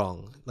get me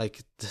wrong,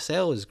 like the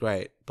sale is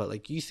great, but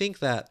like you think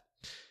that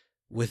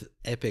with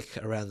Epic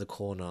around the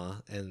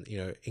corner and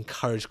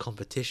encourage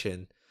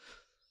competition,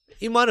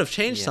 it might have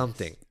changed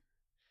something.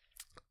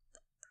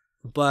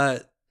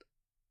 But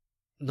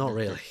Not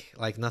really.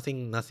 Like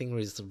nothing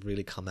has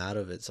really come out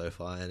of it so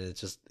far, and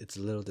it's a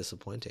little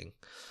disappointing.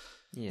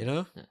 Yeah. You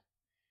know? Yeah.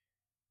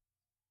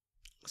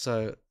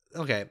 So,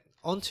 okay,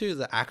 on to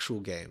the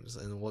actual games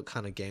and what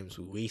kind of games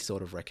we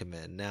sort of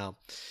recommend. Now,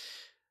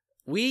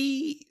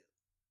 we,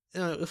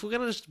 if we're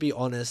going to just be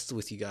honest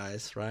with you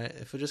guys, right?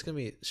 If we're just going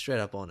to be straight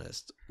up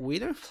honest, we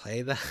don't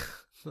play that.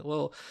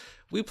 Well,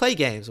 we play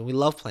games and we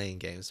love playing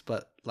games,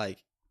 but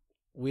like,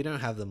 we don't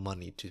have the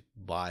money to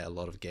buy a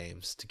lot of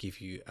games to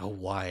give you a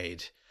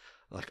wide,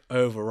 like,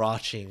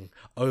 overarching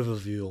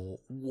overview on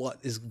what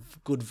is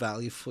good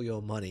value for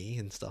your money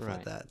and stuff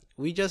like that.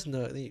 We just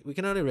know, we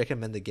can only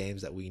recommend the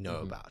games that we know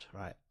about,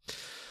 right?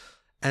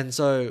 And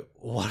so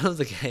one of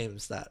the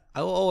games that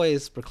I will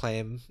always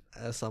proclaim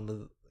as some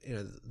of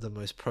the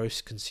most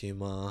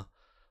pro-consumer,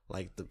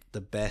 like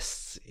the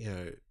best,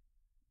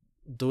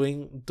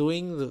 doing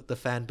the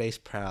fan base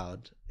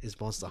proud is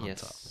Monster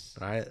Hunter,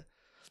 right?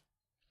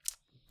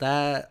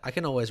 That I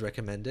can always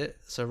recommend it.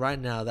 So right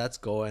now that's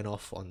going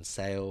off on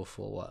sale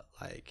for what,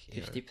 like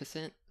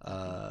 50%?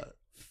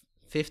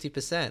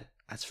 50%.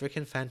 That's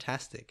freaking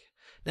fantastic.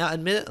 Now,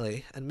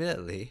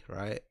 admittedly,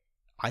 right,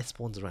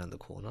 Iceborne's around the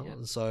corner,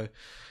 and so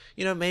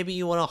maybe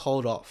you want to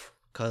hold off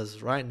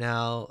because right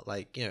now,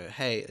 like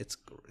hey, it's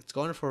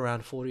going for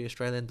around 40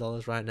 Australian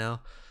dollars right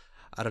now.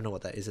 I don't know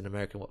what that is in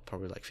American. What,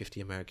 probably like 50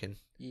 American.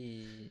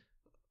 Yeah,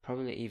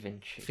 probably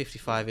even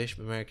 55-ish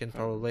American,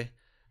 probably.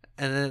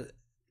 And then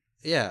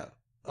yeah.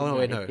 Oh no,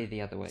 wait, no. It'd be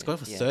the other way. It's going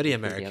for 30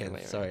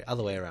 American. Sorry,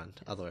 other way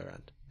around.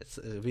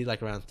 It'll be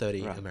like around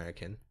 30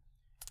 American.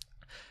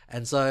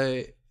 And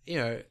so,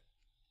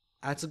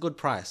 that's a good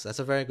price. That's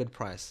a very good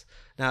price.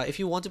 Now, if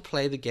you want to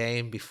play the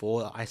game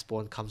before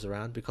Iceborne comes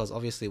around, because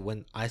obviously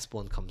when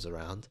Iceborne comes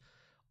around,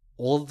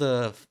 all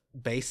the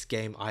base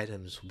game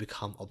items will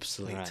become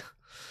obsolete. Right.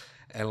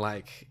 And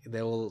like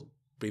they will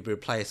be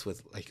replaced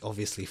with like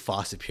obviously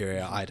far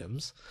superior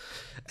items.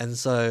 And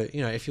so,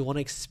 if you want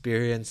to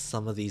experience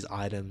some of these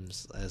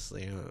items as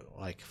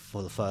like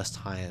for the first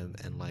time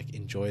and like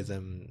enjoy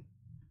them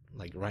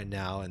like right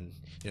now and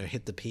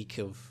hit the peak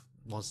of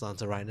Monster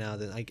Hunter right now,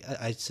 then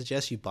I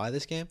suggest you buy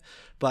this game.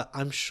 But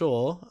I'm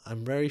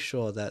very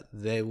sure that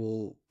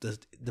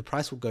the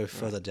price will go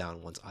further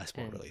down once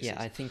Iceborne releases. Yeah,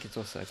 I think it's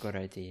also a good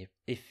idea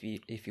if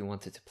you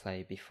wanted to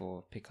play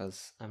before,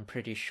 because I'm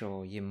pretty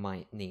sure you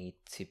might need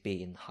to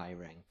be in high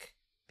rank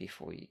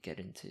before you get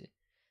into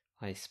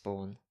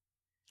Iceborne.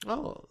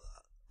 Oh,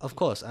 of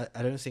course.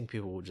 I don't think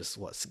people will just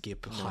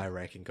skip high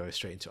rank and go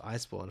straight into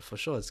Iceborne. For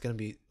sure,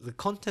 the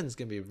content's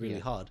gonna be really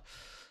hard.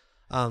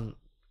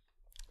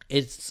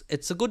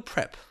 It's a good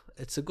prep.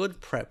 It's a good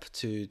prep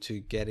to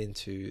get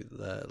into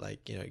the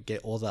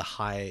get all the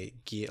high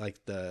gear,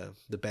 like the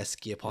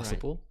best gear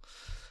possible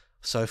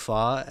so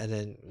far, and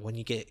then when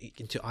you get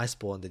into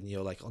Iceborne, then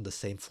you're like on the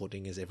same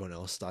footing as everyone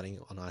else starting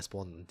on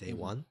Iceborne on day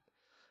one.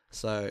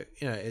 So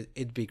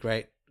it'd be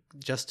great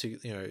just to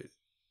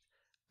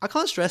I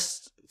can't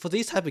stress for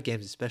these type of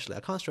games especially. I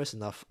can't stress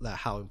enough that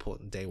how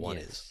important day one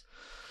is.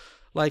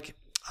 Like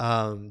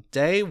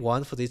day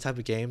one for these type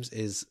of games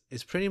is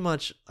pretty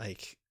much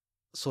like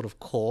sort of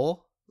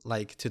core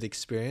like to the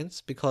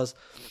experience, because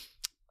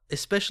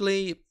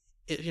especially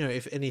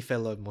if any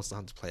fellow Monster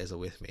Hunter players are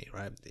with me,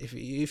 right? If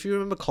you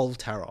remember Call of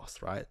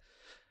Taroth, right?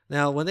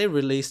 Now when they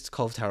released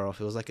Call of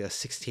Taroth, it was like a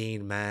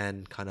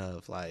 16-man kind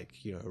of like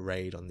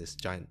raid on this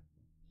giant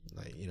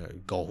like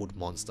gold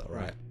monster,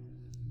 right?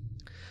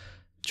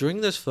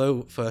 During those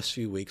first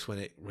few weeks when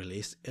it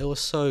released, it was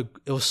so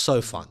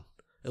fun.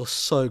 It was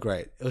so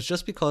great. It was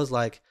just because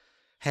like,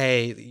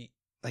 hey,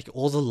 like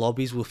all the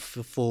lobbies were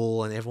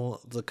full and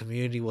the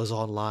community was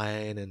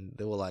online and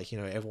they were like,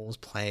 everyone was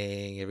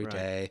playing every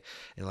day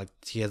and like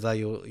together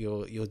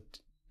you're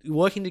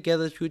working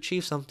together to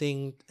achieve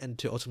something and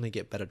to ultimately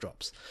get better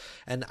drops.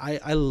 And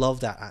I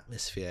love that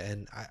atmosphere,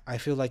 and I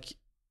feel like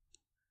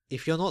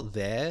if you're not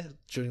there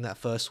during that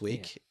first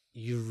week,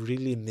 you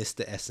really miss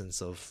the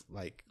essence of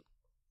like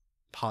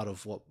part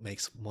of what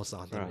makes Monster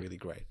Hunter really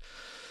great.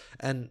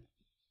 And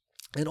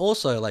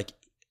also like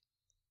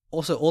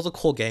all the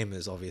core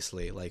gamers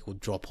obviously like will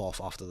drop off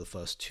after the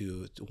first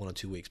 1 or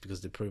 2 weeks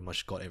because they pretty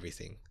much got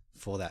everything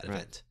for that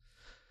event.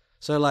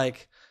 So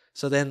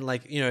then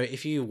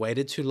if you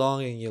waited too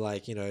long and you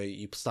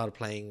you started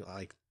playing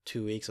like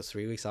 2 weeks or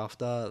 3 weeks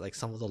after, like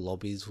some of the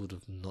lobbies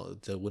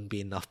there wouldn't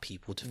be enough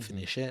people to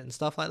finish it and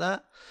stuff like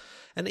that.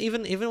 And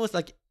even with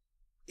like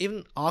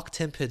even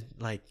Arc-Tempered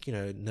like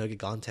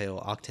Nergigante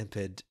or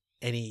Arc-Tempered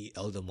any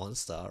Elder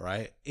Monster,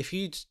 right? If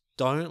you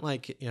don't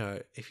like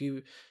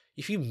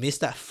if you miss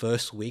that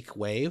first week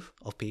wave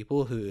of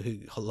people who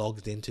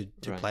logged in to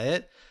play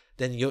it,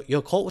 then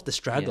you're caught with the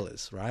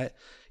stragglers, right?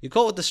 You're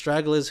caught with the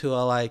stragglers who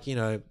are like,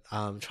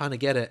 trying to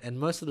get it. And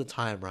most of the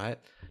time, right?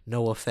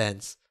 No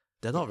offense,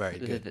 they're not very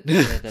good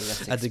they're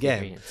at the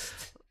game.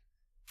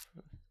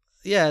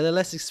 Yeah, they're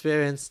less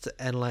experienced,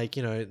 and like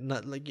 9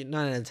 out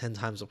of 10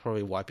 times they'll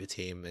probably wipe your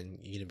team, and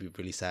you're gonna be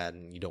really sad,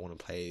 and you don't want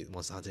to play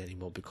Monster Hunter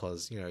anymore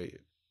because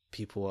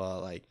people are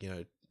like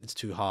it's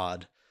too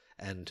hard.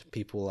 and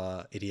people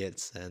are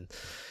idiots and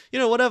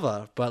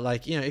whatever. But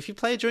like if you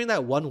play during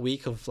that 1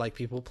 week of like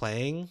people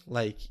playing,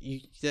 like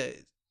the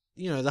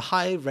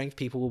high ranked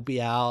people will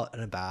be out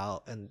and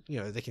about, and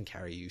they can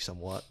carry you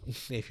somewhat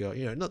if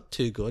you're not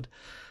too good.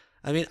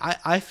 I mean,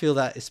 I feel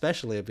that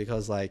especially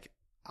because like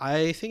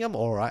I think I'm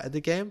all right at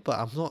the game, but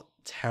I'm not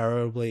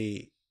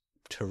terribly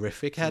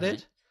terrific at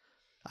it.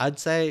 I'd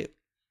say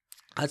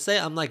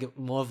I'm like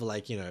more of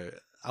like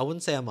I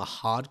wouldn't say I'm a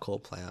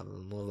hardcore player.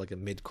 I'm more like a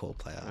mid-core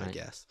player, I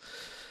guess.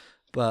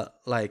 But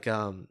like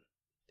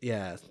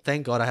yeah,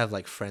 thank God I have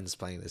like friends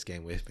playing this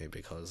game with me,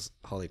 because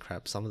holy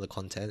crap, some of the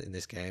content in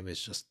this game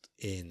is just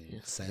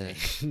insane.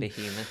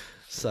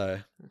 So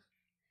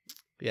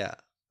yeah,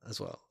 as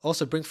well.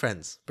 Also bring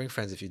friends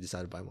if you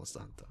decide to buy Monster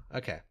Hunter.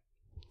 Okay.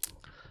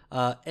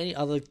 Any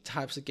other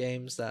types of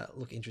games that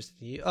look interesting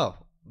to you? Oh,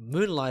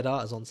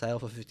 Moonlighter is on sale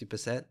for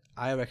 50%.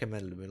 I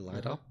recommend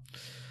Moonlighter.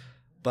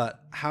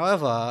 But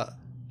however,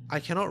 I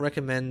cannot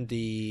recommend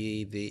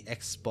the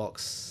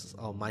Xbox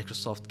or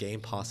Microsoft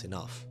Game Pass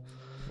enough.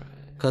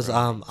 Because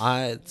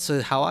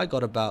so how I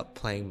got about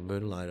playing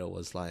Moonlighter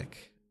was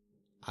like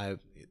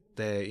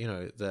they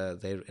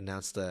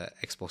announced the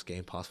Xbox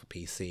Game Pass for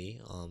PC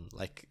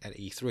like at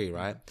E3,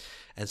 right?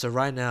 And so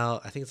right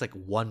now I think it's like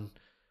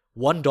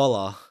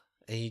 $1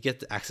 and you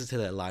get access to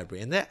their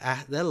library, and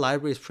their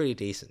library is pretty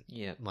decent,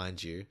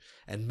 mind you.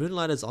 And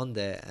Moonlighter's on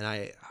there, and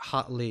I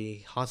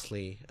heartily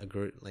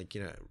agree, like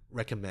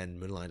recommend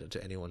Moonlighter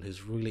to anyone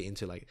who's really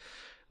into like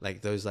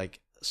those like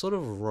sort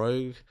of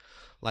rogue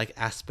like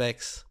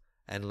aspects,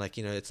 and like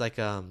it's like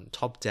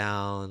top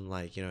down,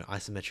 like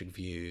isometric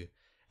view,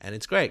 and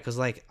it's great because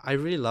like I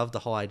really love the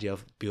whole idea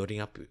of building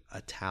up a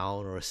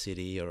town or a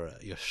city or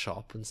your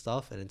shop and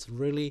stuff, and it's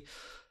really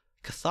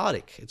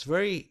cathartic. It's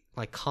very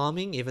like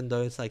calming, even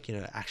though it's like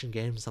action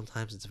games.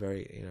 Sometimes it's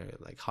very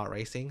like heart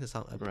racing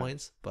at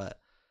points, but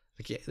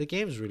the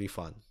game is really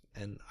fun,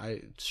 and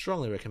I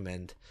strongly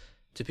recommend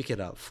to pick it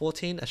up.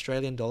 14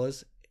 Australian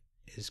dollars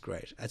is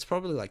great. It's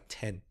probably like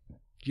 $10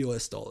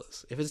 US.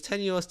 If it's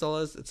 $10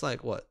 US, it's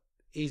like what,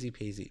 easy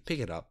peasy. Pick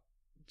it up,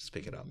 just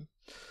pick it up.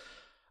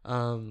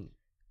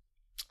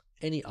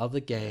 Any other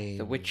games?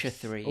 The Witcher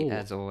 3,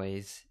 as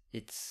always.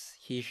 It's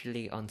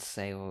usually on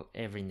sale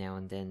every now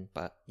and then,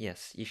 but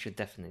yes, you should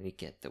definitely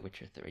get The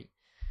Witcher 3.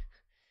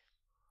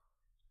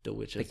 The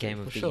Witcher 3, the Game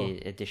of the Year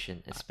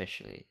edition,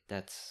 especially.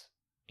 That's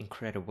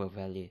incredible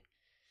value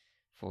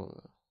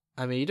for.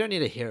 I mean, you don't need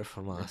to hear it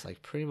from us.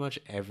 Like pretty much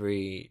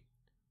everyone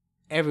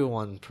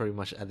pretty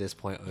much at this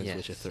point owns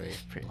Witcher 3.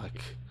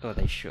 Like, oh,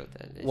 they should.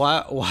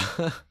 Why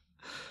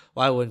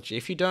wouldn't you?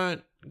 If you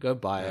don't, go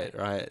buy it.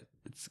 Right,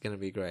 it's gonna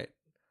be great.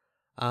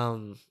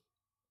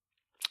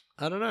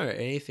 I don't know.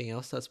 Anything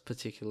else that's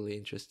particularly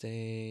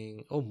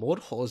interesting? Oh,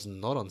 Mordhau is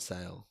not on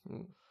sale.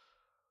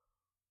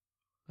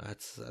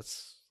 That's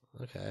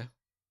okay.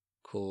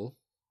 Cool.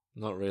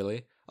 Not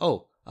really.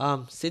 Oh,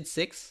 Civ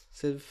 6,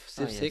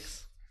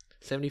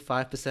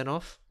 75%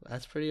 off.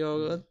 That's pretty all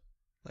good.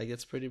 Like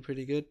it's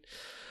pretty good.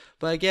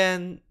 But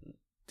again,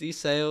 these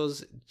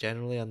sales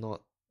generally are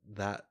not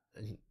that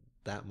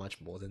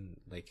much more than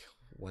like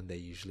when they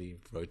usually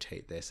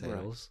rotate their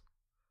sales.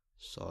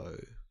 So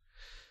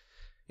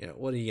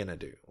what are you gonna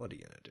do?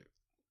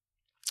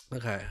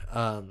 Okay.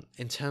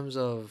 In terms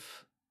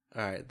of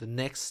the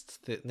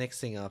next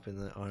thing up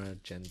on our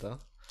agenda,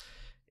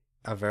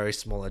 a very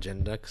small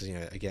agenda, because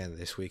again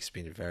this week's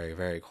been very,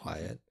 very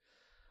quiet.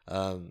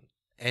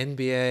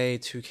 NBA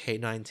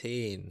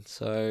 2K19.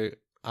 So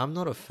I'm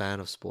not a fan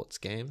of sports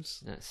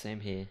games. No, same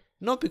here.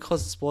 Not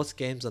because sports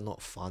games are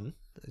not fun.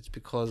 It's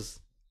because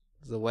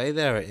the way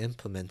they're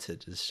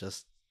implemented is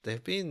just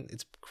it's been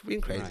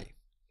crazy. Right.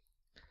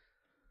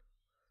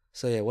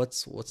 So yeah,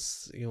 what's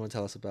you want to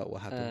tell us about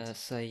what happened?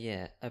 So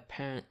yeah,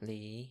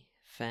 apparently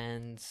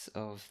fans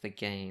of the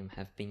game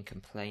have been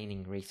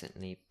complaining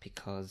recently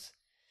because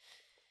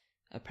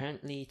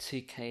apparently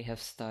 2K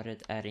have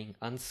started adding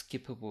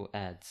unskippable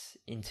ads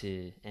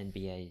into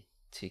NBA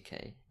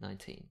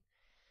 2K19.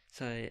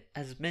 So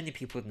as many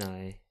people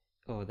know,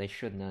 or they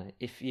should know,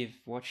 if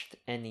you've watched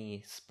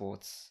any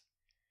sports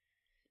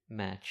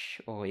match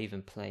or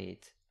even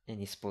played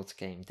any sports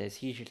game,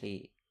 there's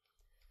usually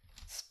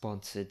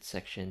sponsored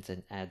sections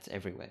and ads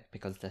everywhere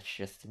because that's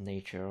just the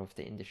nature of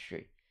the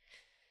industry.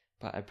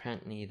 But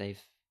apparently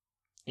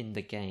in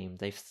the game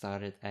they've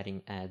started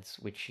adding ads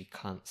which you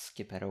can't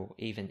skip at all,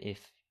 even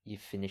if you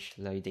finish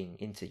loading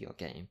into your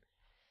game.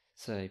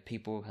 So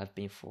people have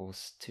been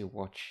forced to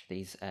watch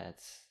these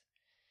ads,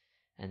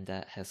 and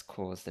that has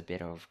caused a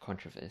bit of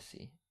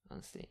controversy,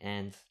 honestly,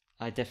 and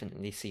I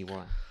definitely see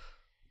why.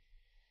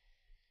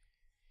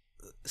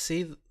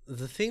 See,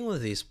 the thing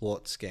with these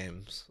sports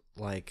games,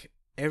 like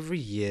every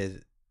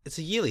year, it's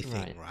a yearly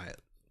thing, right?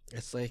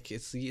 It's like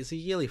it's a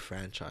yearly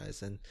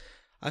franchise, and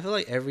I feel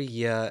like every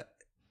year,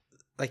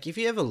 like if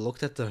you ever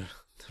looked at the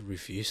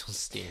reviews on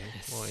Steam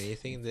or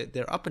anything,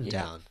 they're up and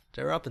down.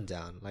 They're up and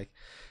down. Like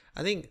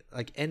I think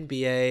like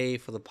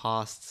NBA for the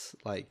past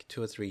like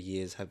 2 or 3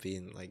 years have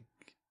been like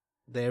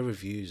their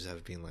reviews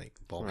have been like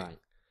bombing.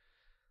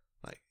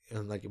 Like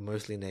like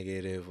mostly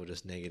negative or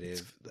just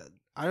negative.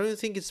 I don't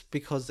think it's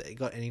because it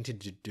got anything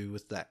to do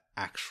with that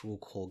actual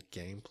core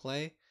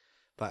gameplay,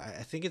 but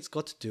I think it's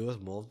got to do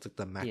with more of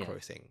the macro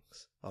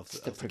things of It's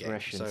the the game.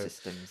 progression So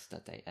systems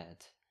that they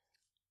add.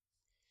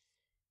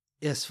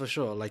 yes, for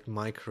sure. Like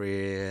my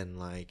career and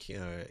like, you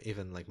know,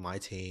 even like my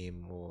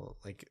team or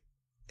like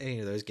any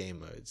of those game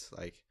modes.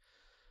 Like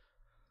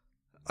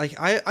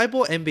I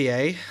bought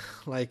NBA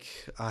like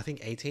I think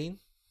 18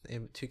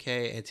 in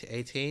 2K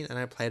 18, and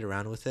I played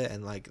around with it,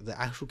 and like the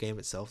actual game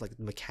itself, like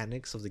the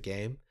mechanics of the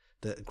game,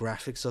 the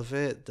graphics of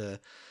it, the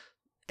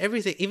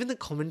everything, even the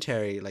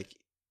commentary, like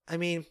I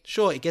mean,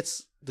 sure, it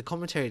gets the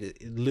commentary,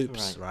 it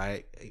loops,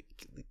 right?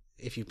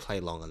 If you play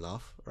long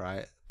enough,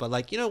 right? But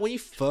like, you know, when you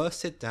first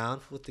sit down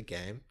with the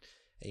game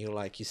and you're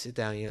like, you sit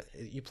down,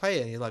 you play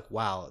it and you're like,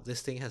 wow,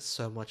 this thing has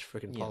so much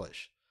freaking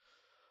polish.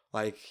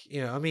 Like,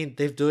 you know, I mean,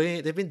 they've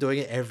been doing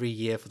it every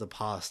year for the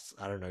past,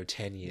 I don't know,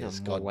 10 years.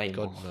 No, God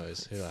more.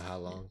 knows who how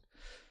long.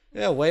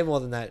 Yeah, way more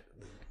than that.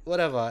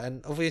 Whatever.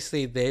 And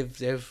obviously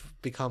they've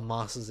become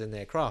masters in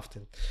their craft,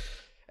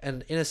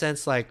 and in a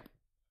sense, like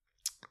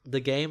the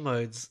game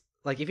modes,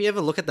 like if you ever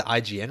look at the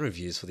IGN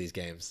reviews for these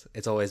games,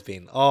 it's always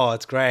been, oh,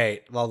 it's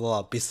great, blah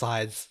blah blah.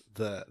 Besides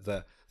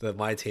the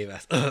My Team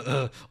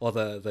or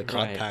the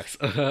card packs.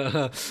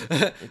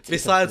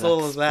 Besides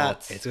all of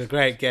that, it's a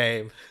great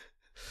game.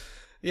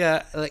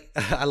 Yeah, like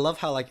I love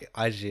how like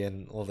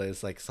IGN, all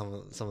those like some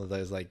of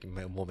those like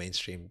more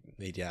mainstream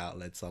media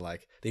outlets are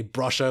like, they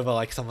brush over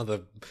like some of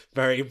the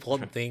very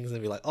important things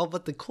and be like, oh,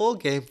 but the core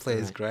gameplay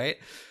is great.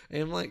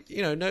 And I'm like,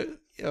 you know, no,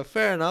 you know,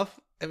 fair enough.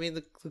 I mean,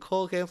 the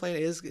core gameplay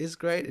is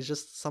great. It's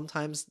just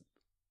sometimes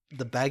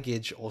the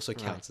baggage also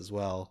counts as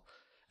well,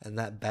 and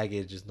that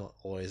baggage is not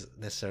always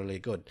necessarily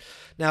good.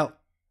 Now,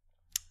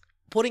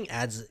 putting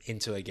ads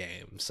into a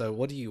game. So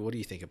what do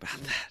you think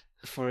about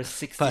that? For a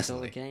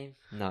 $60 game?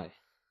 No.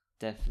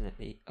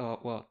 Definitely. Oh,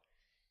 well,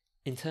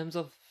 in terms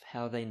of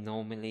how they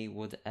normally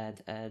would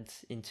add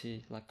ads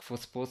into, like, for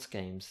sports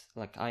games,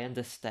 like, I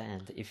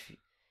understand if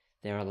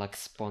there are, like,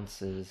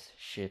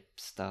 sponsorship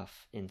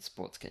stuff in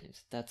sports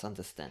games. That's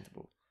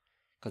understandable,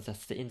 because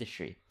that's the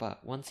industry.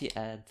 But once you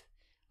add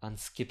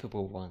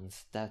unskippable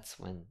ones, that's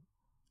when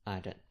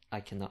I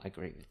cannot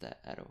agree with that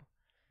at all.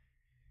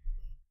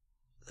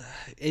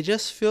 It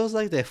just feels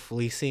like they're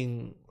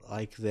fleecing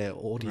like their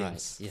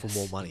audience for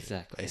more money,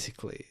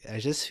 basically.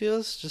 It just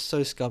feels just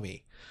so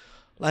scummy.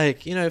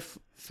 Like, you know,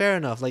 fair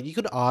enough. Like, you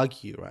could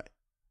argue, right,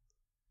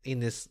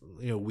 in this,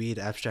 you know, weird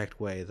abstract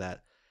way,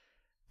 that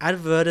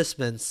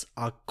advertisements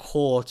are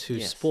core to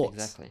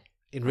sports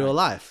in real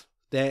life.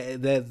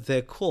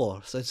 They're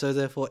core. So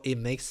therefore, it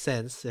makes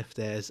sense if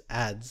there's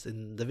ads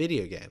in the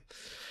video game.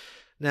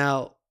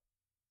 Now,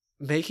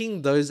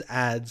 making those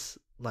ads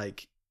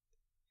like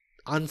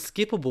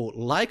unskippable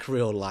like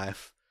real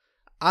life,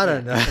 I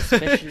don't know.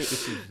 Especially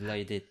if you've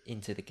loaded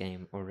into the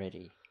game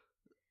already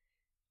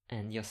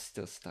and you're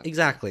still stuck.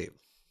 Exactly.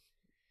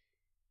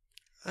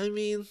 I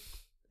mean,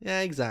 yeah,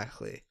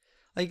 exactly.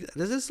 Like,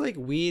 there's this like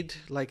weird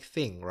like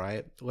thing,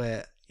 right,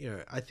 where, you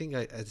know, I think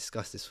I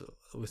discussed this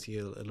with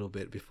you a little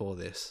bit before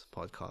this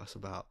podcast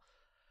about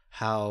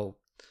how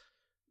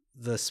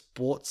the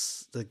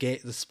sports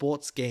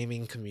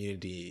gaming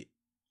community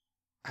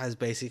has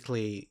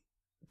basically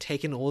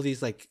taken all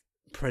these like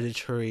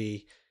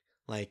predatory,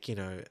 like, you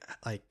know,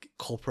 like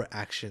corporate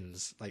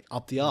actions like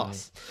up the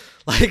arse,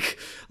 like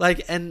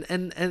and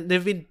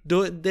they've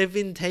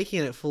been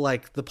taking it for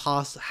like the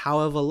past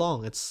however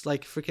long. It's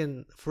like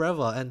freaking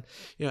forever. And,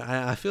 you know,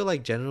 I feel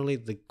like generally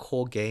the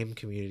core game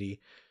community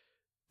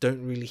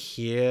don't really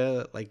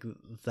hear like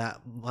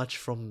that much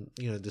from,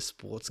 you know, the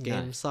sports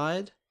game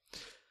side.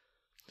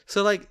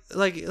 So like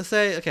let's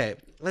say,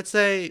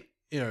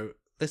 you know,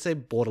 let's say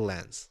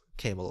Borderlands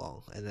came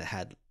along and it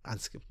had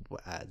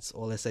unskippable ads,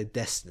 or let's say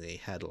Destiny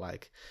had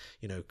like,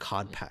 you know,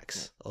 card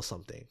packs or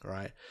something,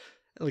 right?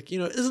 Like, you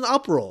know, it's an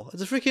uproar.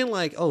 It's a freaking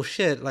like, oh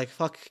shit, like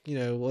fuck, you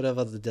know,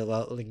 whatever the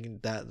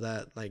developing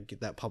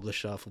that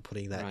publisher for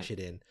putting that shit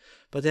in.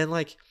 But then,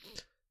 like,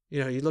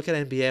 you know, you look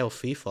at NBA or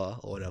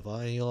FIFA or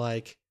whatever, and you're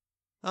like,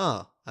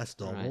 oh, that's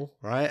normal,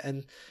 right?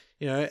 And,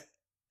 you know,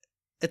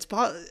 I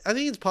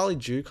think it's partly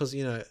due because,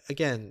 you know,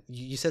 again,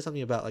 you said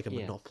something about like a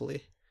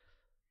monopoly.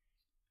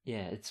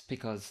 Yeah, it's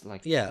because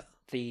like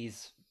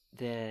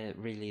they're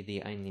really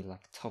the only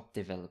like top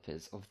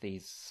developers of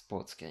these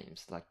sports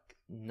games. Like,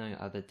 no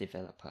other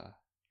developer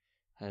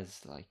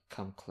has like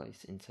come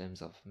close in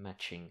terms of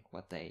matching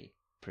what they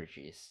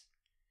produce.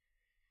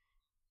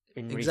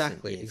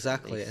 Exactly.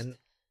 And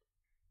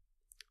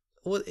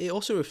well, it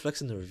also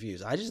reflects in the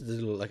reviews. I just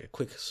did like a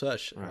quick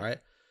search, right?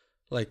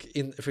 Like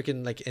in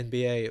freaking like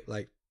NBA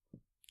like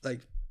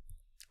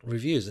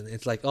reviews, and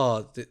it's like,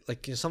 oh,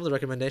 like, you know, some of the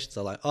recommendations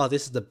are like, oh,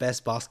 this is the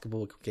best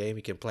basketball game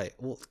you can play.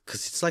 Well,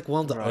 because it's like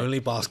one of the only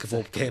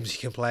basketball games you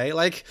can play.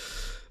 Like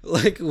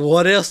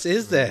what else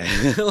is there?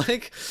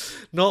 Like,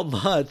 not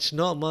much.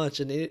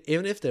 And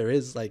even if there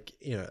is, like,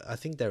 you know, I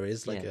think there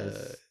is like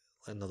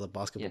another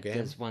basketball game.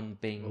 There's one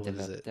being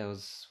developed. There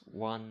was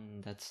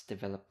one that's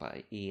developed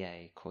by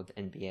EA called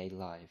NBA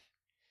Live,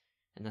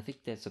 And I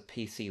think there's a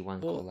PC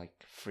one called like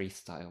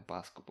Freestyle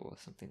Basketball or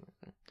something like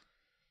that.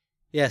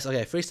 Yes,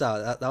 okay,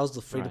 Freestyle. That was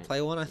the free to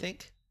play one, I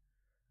think.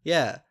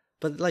 Yeah,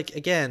 but like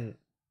again,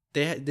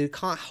 they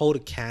can't hold a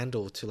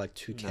candle to like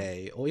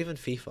 2K or even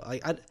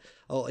FIFA.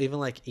 Or even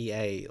like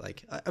EA.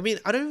 Like I mean,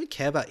 I don't even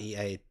care about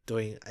EA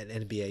doing an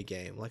NBA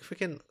game. Like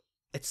freaking,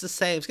 it's the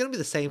same. It's gonna be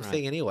the same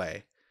thing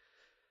anyway.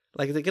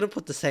 Like they're gonna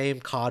put the same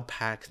card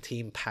pack,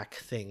 team pack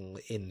thing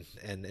in,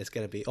 and it's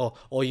gonna be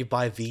or you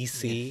buy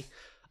VC. Yes.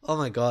 Oh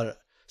my god.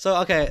 So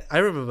okay, I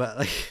remember,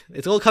 like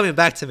it's all coming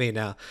back to me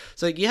now.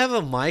 So you have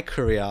a My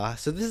Career.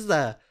 So this is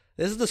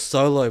the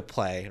solo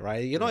play,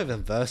 right? You're not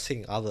even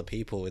versing other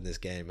people in this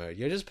game mode.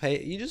 You're just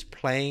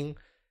playing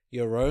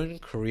your own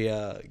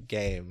career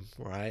game,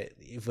 right?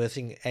 You're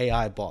versing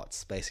AI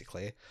bots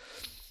basically,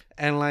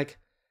 and like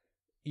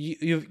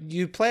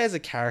you play as a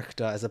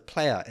character, as a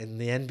player in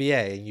the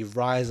NBA, and you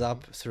rise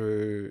up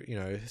through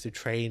through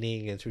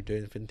training and through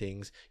doing different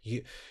things.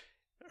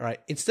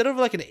 Instead of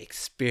like an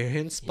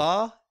experience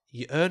bar,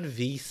 you earn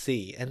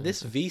VC, and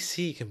this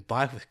VC you can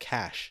buy with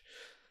cash.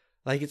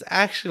 Like it's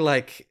actually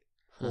like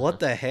what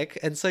the heck?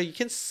 And so you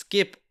can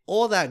skip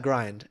all that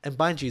grind, and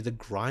mind you, the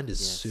grind is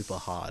super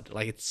hard.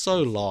 Like it's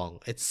so long.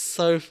 It's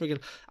so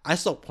freaking. I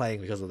stopped playing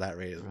because of that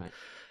reason. Right.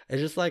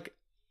 It's just like,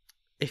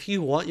 if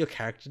you want your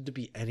character to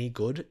be any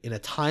good in a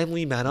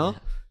timely manner,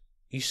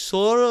 you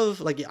sort of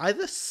like, you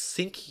either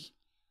sink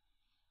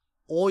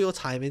all your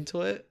time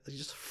into it, you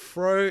just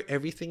throw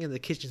everything in the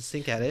kitchen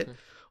sink at it,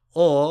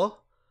 or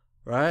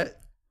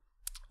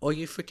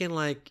you freaking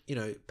like,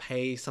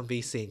 pay some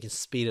VC and can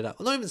speed it up.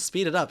 Well, not even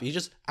speed it up, you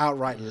just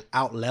outright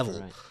out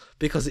level,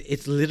 because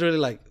it's literally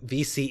like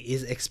VC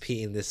is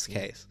XP in this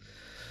case.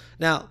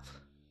 Now,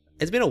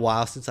 it's been a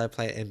while since I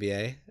played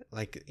NBA,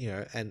 like,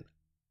 and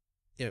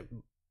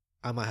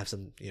I might have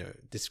some,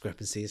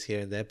 discrepancies here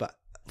and there, but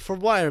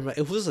from what I remember,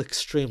 it was an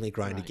extremely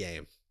grindy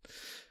game.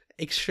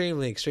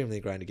 Extremely, extremely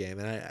grindy game.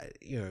 And I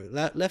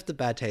left a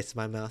bad taste in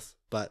my mouth.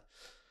 But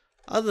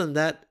other than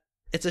that,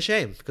 it's a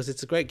shame because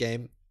it's a great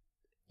game.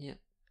 Yeah.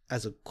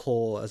 As a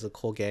core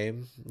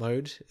game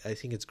mode, I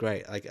think it's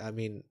great. Like, I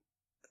mean,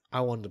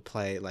 I wanted to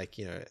play like,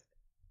 a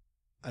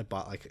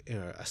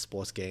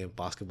sports game,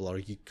 basketball, or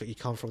you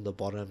come from the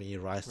bottom and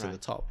you rise to the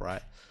top,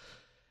 right?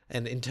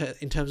 And in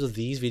terms of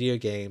these video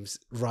games,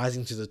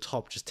 rising to the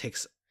top just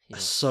takes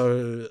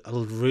a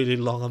really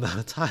long amount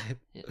of time.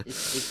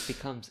 It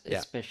becomes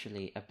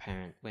especially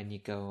apparent when you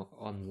go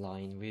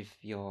online with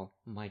your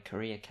My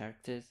Career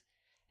characters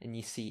and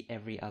you see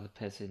every other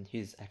person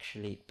who's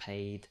actually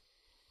paid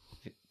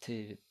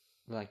to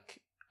like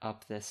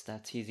up their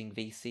stats using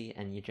VC,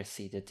 and you just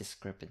see the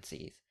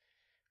discrepancies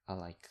are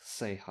like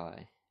so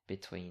high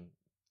between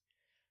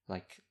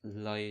like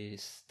low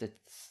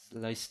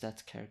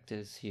stats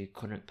characters who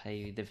couldn't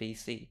pay the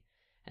VC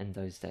and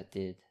those that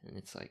did, and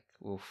it's like,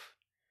 oof.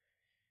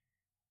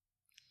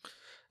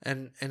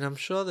 And I'm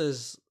sure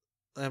there's,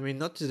 I mean,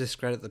 not to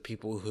discredit the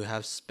people who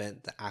have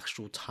spent the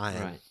actual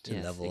time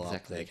to level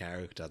up their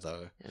character,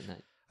 though.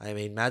 I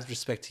mean, mad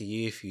respect to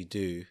you if you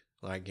do,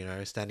 like,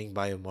 standing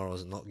by your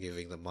morals and not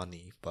giving the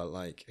money. But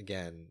like,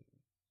 again,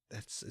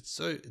 it's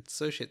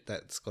so shit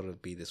that's got to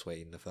be this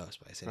way in the first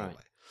place anyway.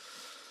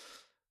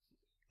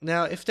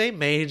 Now, if they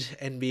made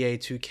NBA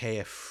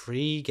 2K a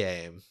free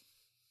game,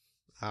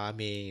 I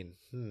mean,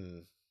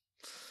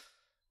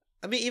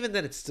 even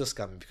then it's still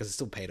scummy because it's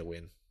still pay to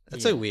win.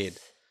 It's so weird.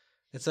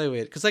 It's so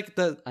weird because like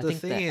the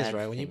thing is,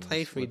 right, when you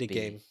play free to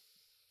game,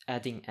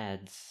 adding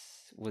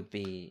ads would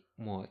be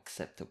more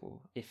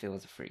acceptable if it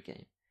was a free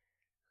game.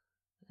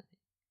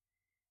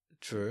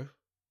 True.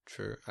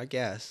 I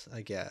guess.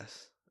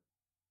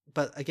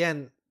 But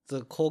again,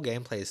 the core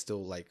gameplay is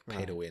still like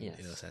pay to win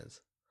in a sense,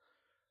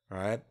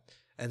 right?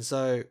 And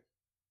so,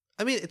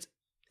 I mean,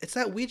 it's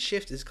that weird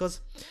shift. Is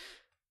because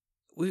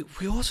we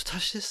also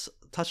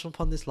touched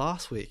upon this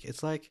last week.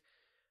 It's like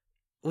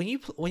when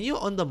you're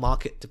on the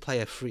market to play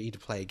a free to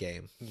play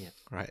game,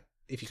 right?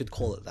 If you could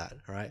call it that,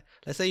 right?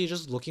 Let's say you're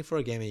just looking for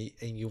a game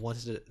and you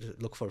wanted to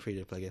look for a free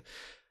to play game.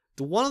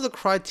 One of the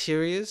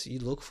criterias you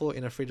look for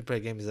in a free to play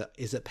game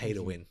is it pay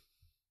to win,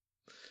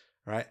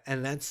 right?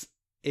 And that's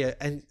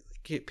and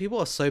people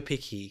are so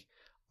picky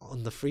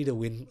on the free to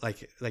win,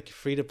 like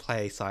free to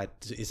play side.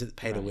 Is it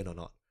pay to win or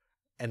not?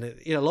 And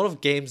a lot of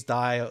games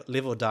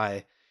live or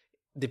die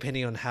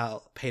depending on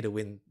how pay to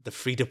win the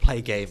free to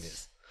play game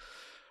is,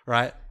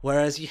 right?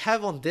 Whereas you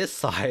have on this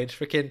side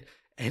freaking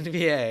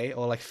NBA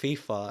or like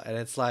FIFA, and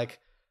it's like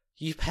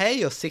you pay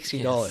your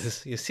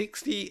 $60, your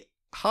 60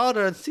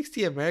 hard-earned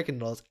 60 American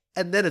dollars,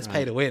 and then it's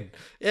pay to win.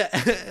 Yeah,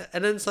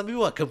 and then some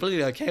people are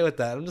completely okay with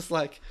that. I'm just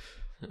like,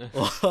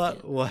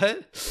 what?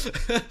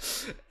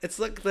 It's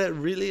like they're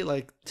really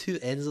like two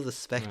ends of the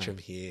spectrum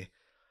here.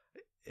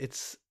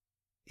 It's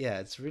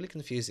really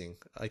confusing.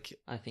 Like,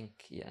 I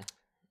think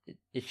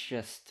it's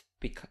just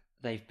because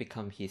they've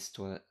become used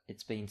to it.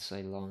 It's been so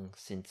long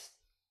since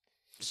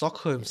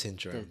Stockholm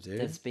syndrome, dude.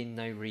 There's been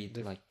no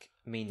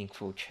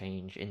meaningful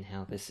change in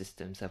how the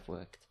systems have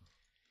worked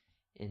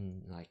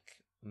in like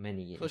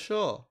many years. For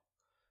sure.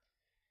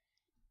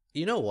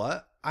 You know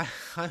what? I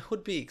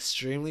would be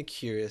extremely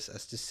curious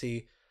as to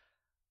see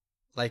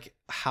like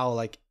how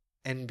like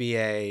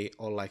NBA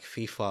or like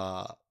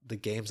FIFA the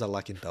games are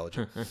like in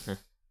Belgium.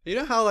 You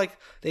know how like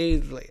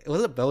they like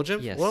was it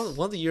Belgium? Yes. One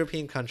of the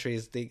European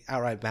countries they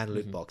outright ban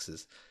loot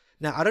boxes.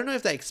 Now I don't know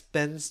if that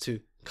extends to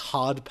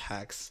card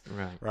packs,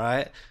 Right.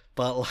 right?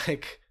 But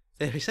like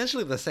they're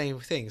essentially the same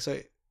thing. So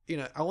you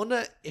know, I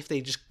wonder if they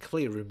just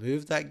completely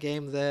removed that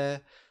game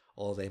there,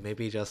 or they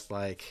maybe just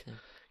like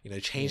you know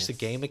change the Yes.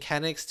 game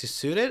mechanics to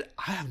suit it.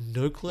 I have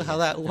no clue how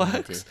Yeah, that no idea.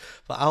 works,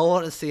 but I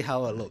want to see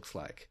how it looks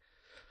like.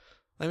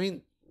 I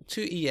mean,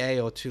 to EA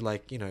or to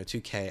like, you know,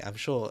 2K, I'm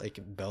sure like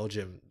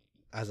Belgium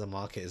as a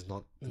market is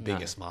not the No.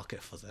 biggest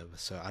market for them.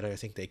 So I don't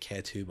think they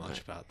care too much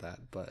Right. about that.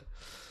 But,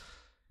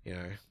 you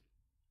know,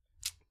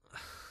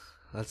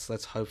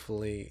 let's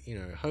hopefully, you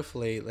know,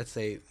 hopefully let's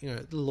say, you know,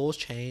 the laws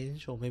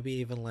change or maybe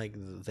even like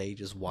they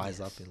just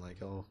wise up Yes. and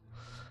like, oh,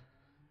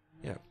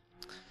 yeah.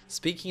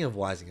 Speaking of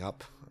wising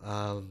up,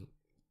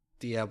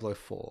 Diablo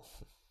 4.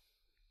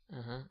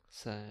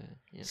 So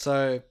yeah.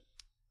 So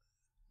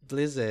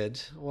Blizzard,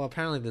 well,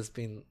 apparently there's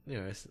been, you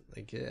know,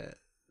 like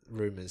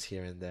rumors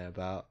here and there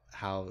about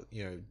how,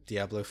 you know,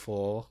 Diablo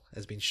 4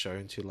 has been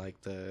shown to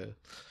like the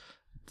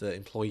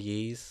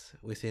employees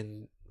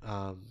within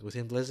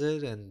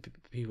Blizzard, and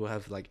people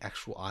have like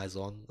actual eyes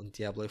on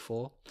Diablo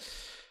 4.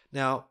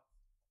 Now,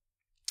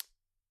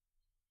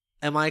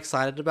 am I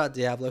excited about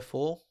Diablo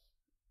 4?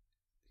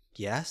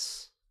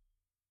 Yes.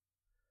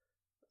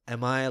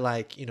 Am I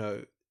like, you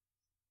know,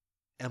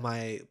 am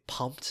I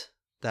pumped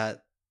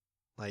that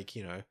like,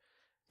 you know,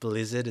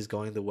 Blizzard is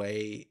going the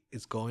way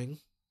it's going?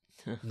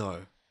 No,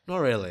 not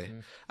really.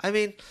 I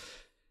mean,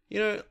 you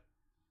know,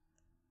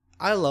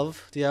 I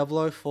love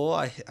Diablo 4.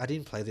 I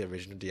didn't play the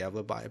original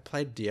Diablo, but I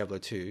played Diablo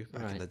 2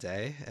 back in the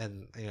day,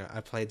 and you know,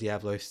 I played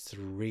Diablo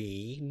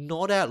 3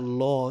 not at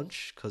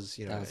launch because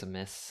you know That was a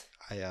mess.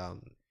 I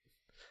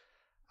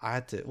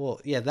had to,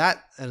 well, yeah,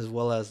 that as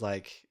well as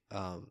like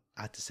I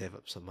had to save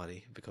up some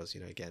money because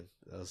you know, again,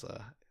 it was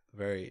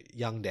very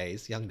young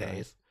days.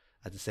 Right.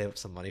 I had to save up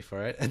some money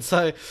for it, and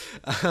so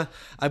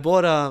I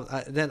bought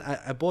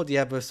I bought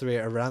Diablo 3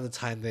 around the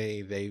time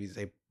they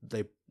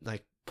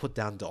like put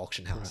down the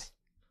auction house.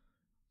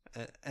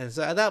 And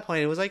so at that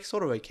point it was like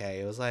sort of okay.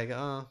 It was like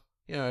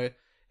you know,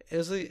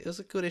 it was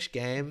a goodish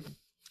game.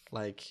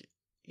 Like,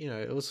 you know,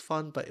 it was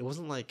fun, but it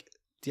wasn't like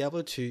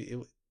Diablo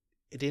 2.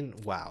 It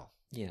didn't wow.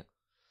 Yeah.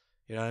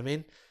 You know what I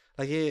mean?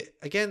 Like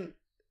again,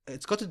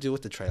 it's got to do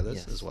with the trailers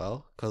Yes. as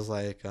well, because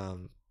like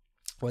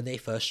when they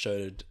first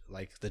showed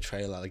like the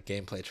trailer, like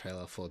gameplay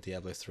trailer for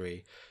Diablo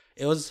 3,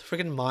 it was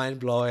freaking mind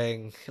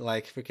blowing.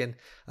 Like freaking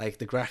like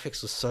the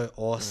graphics was so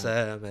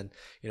awesome, and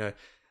you know,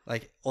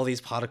 like all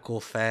these particle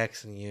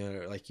effects, and you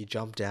know, like you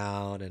jump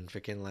down and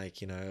freaking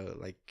like, you know,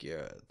 like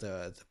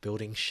the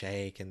buildings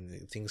shake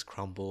and things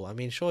crumble. I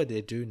mean, sure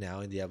they do now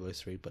in Diablo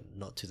 3, but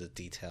not to the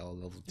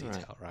level of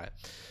detail, right?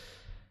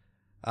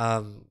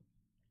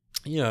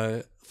 You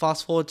know,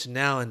 fast forward to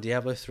now, and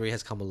Diablo 3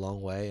 has come a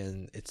long way,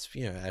 and it's,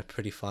 you know, a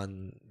pretty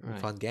fun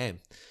game.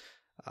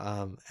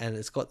 And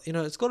it's got, you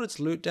know, it's got its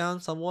loot down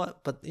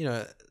somewhat, but you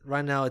know,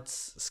 right now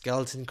it's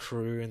Skeleton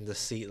Crew, and the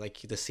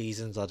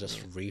seasons are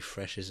just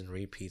refreshes and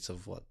repeats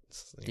of what.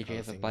 Did you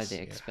ever buy the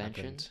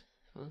expansion?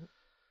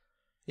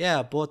 Yeah,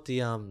 I bought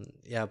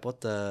I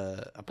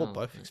bought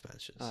both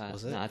expansions.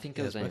 Was it? No, I think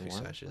it was only both one.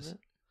 expansions. Was it?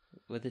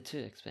 Were there two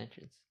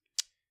expansions?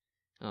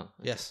 Oh, okay.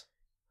 Yes.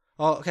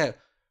 Oh, okay.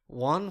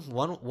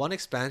 One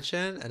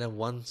expansion and then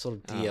one sort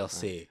of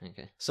DLC. Right.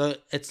 Okay. So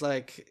it's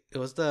like it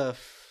was the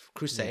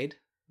Crusade.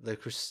 The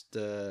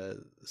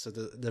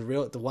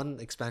one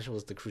expansion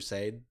was the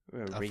Crusade. I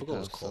forgot what it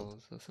was called.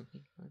 Souls or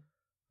something. Right?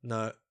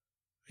 No,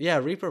 yeah,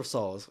 Reaper of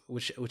Souls,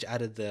 which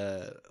added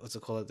the what's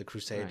it called, the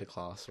Crusader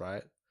class,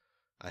 right?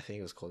 I think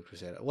it was called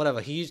Crusader.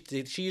 Whatever. She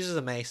uses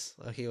a mace.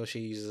 He or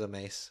she uses a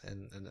mace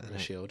and a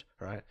shield,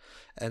 right?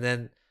 And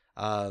then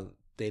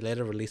they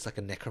later released like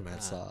a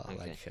Necromancer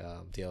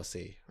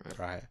DLC,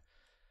 right?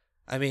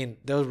 I mean,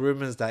 there was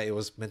rumors that it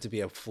was meant to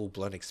be a full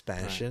blown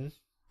expansion,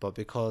 but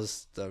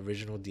because the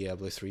original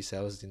Diablo 3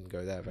 sales didn't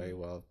go that very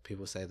well,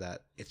 people say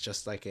that it's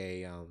just like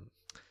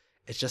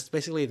it's just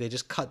basically they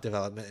just cut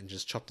development and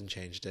just chopped and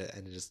changed it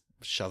and just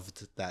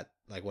shoved that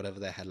like whatever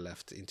they had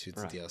left into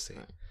the DLC.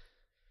 Right.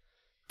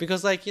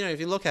 Because like, you know, if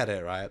you look at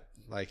it, right,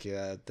 like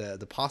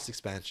the past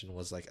expansion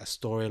was like a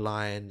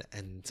storyline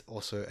and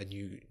also a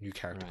new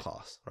character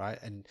class,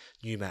 right, and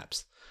new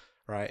maps,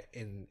 right.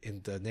 In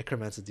the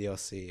Necromancer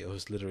DLC, it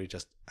was literally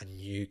just a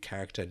new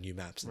character, new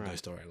maps, and no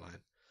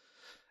storyline.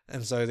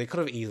 And so they could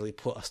have easily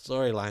put a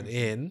storyline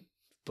in,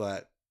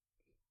 but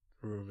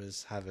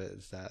rumors have it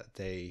is that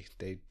they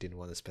didn't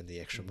want to spend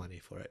the extra money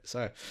for it.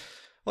 So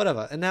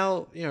whatever. And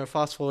now, you know,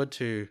 fast forward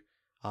to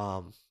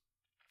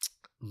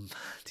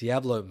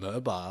Diablo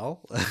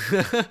Mobile.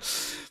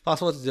 Fast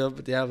forward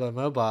to Diablo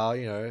Mobile,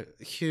 you know,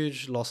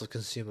 huge loss of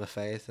consumer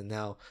faith, and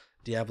now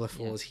Diablo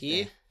 4 is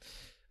here.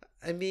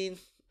 I mean,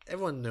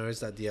 everyone knows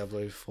that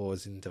Diablo 4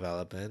 is in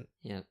development.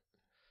 Yeah.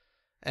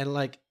 And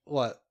like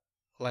what?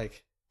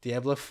 Like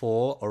Diablo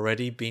 4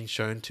 already been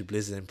shown to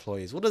Blizzard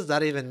employees. What does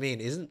that even mean?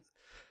 Isn't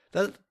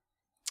that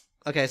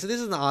okay? So this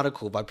is an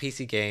article by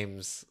PC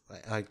Games,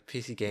 like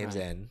PC Games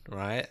Right. N,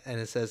 right? And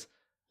it says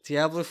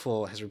Diablo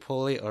 4 has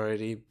reportedly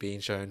already been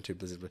shown to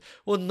Blizzard.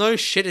 Well, no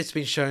shit, it's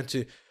been shown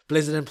to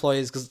Blizzard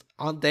employees because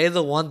aren't they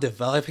the one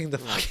developing the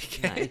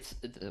fucking No, game? it's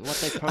what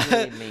they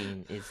probably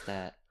mean is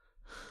that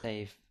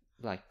they've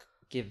like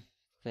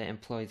their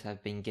employees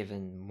have been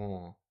given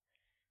more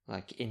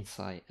like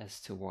insight as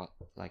to what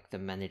like the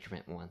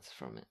management wants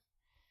from it,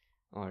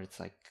 or it's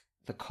like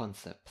the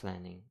concept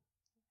planning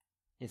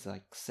is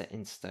like set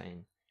in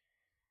stone.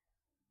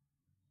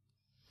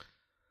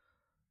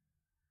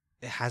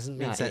 It hasn't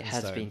been No, set it in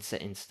has stone. been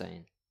set in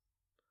stone.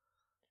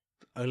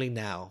 Only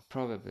now.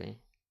 Probably.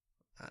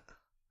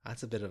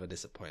 That's a bit of a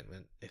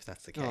disappointment if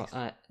that's the Oh,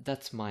 case.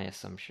 that's my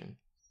assumption.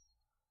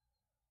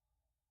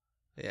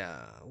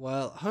 Yeah.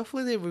 Well,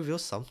 hopefully they reveal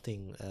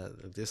something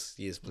this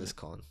year's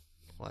BlizzCon.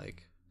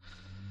 Like,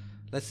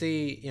 let's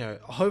see. You know,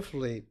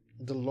 hopefully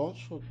the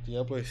launch for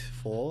Diablo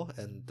 4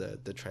 and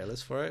the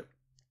trailers for it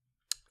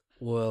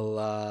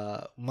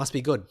will must be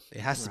good.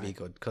 It has to be Right.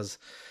 good because,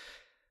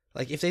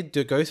 like, if they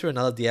do go through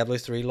another Diablo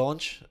 3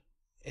 launch,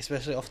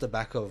 especially off the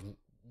back of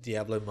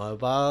Diablo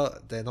Mobile,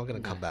 they're not going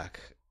to come No.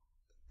 back.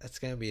 It's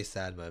going to be a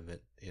sad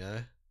moment, you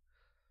know?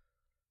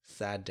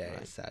 Sad days,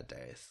 Right. sad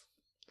days.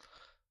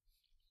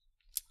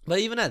 But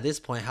even at this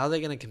point, how are they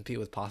going to compete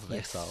with Path of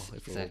Yes, Exile,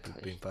 if exactly.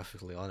 we're being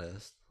perfectly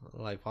honest?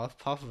 Like,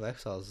 Path of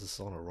Exile is just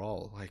on a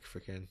roll. Like,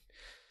 freaking...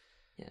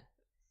 Yeah.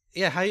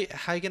 Yeah, how you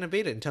going to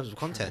beat it in terms of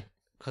content?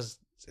 Right. Because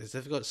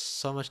they've got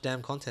so much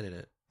damn content in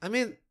it. I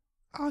mean,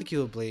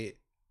 arguably,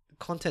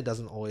 content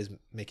doesn't always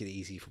make it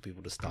easy for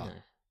people to start.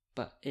 No.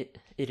 But it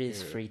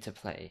is Yeah. free to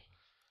play.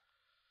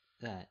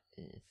 That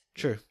is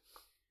True.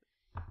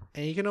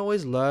 And you can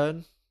always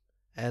learn.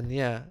 And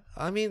yeah,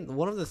 I mean,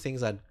 one of the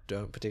things I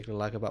don't particularly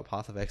like about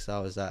Path of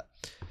Exile is that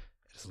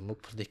it doesn't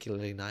look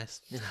particularly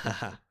nice.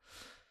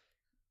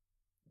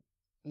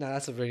 No,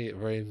 that's a very,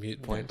 very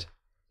mute point.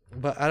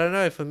 But I don't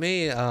know. For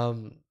me,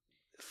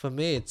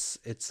 it's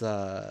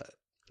the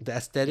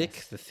aesthetic,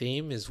 Yes. the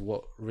theme is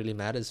what really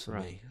matters for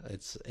me.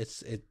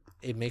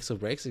 It makes or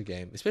breaks a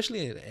game,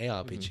 especially in an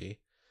ARPG,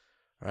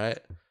 right?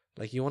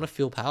 Like, you want to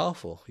feel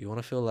powerful. You want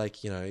to feel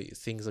like, you know,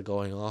 things are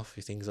going off.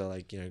 Things are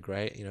like, you know,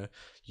 great. You know,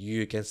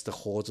 you against the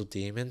hordes of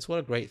demons. What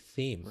a great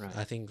theme. Right.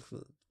 I think,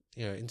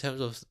 you know, in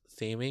terms of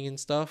theming and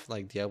stuff,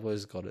 like,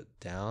 Diablo's got it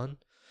down.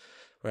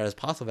 Whereas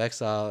Path of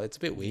Exile, it's a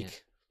bit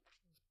weak.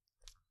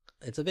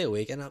 It's a bit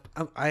weak. And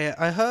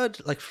I heard,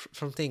 like,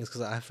 from things,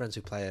 because I have friends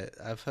who play it,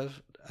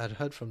 I'd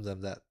heard from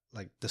them that,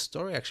 like, the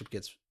story actually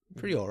gets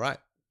pretty alright.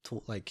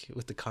 Like,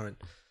 with the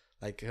current...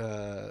 Like, you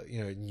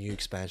know, new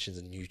expansions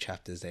and new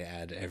chapters they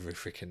add every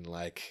freaking,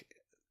 like,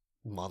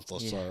 month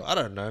or so. I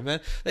don't know, man.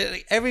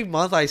 Like, every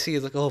month I see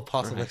it's like, oh,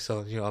 Path of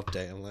Exile, new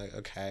update. I'm like,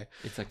 okay.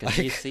 It's like a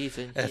new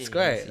season. That's here,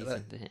 great. new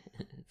season there.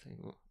 It's like,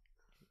 well,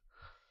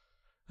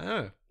 I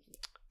know.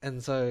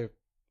 And so,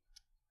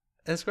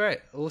 it's great.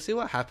 We'll see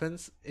what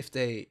happens if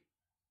they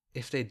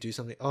do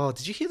something. Oh,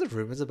 did you hear the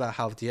rumors about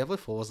how Diablo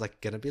 4 was,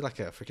 like, gonna be, like,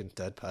 a freaking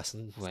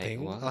third-person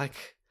thing? what?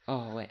 Like...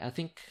 Oh, wait, I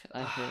think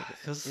I heard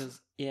it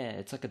was- yeah,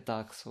 it's like a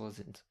Dark Souls,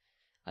 and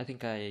I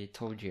think I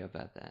told you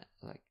about that.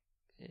 Like,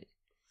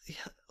 Yeah,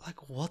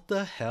 like, what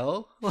the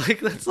hell? Like,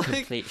 that's like...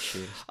 complete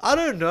shift. I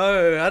don't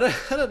know. I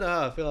don't know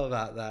how I feel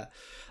about that.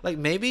 Like,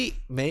 maybe,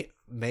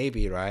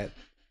 right?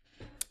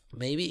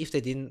 Maybe if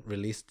they didn't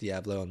release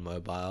Diablo on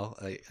mobile,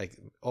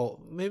 or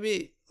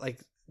maybe, like,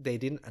 they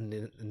didn't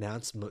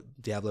announce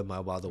Diablo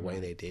Mobile the way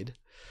they did,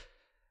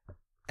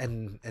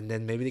 and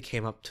then maybe they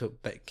came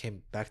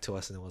back to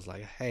us and it was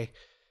like, hey,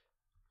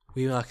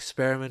 we are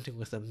experimenting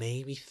with a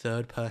maybe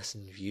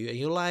third-person view, and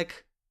you're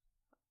like,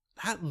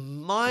 that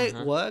might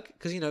work,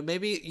 because, you know,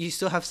 maybe you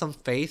still have some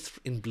faith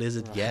in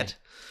Blizzard yet,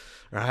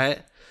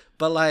 right?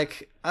 But,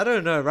 like, I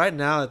don't know. Right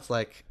now, it's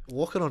like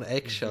walking on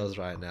eggshells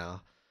right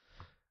now.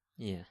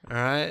 Yeah. All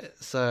right,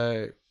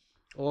 so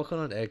walking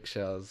on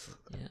eggshells.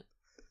 Yeah.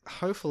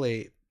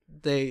 Hopefully,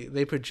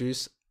 they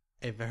produce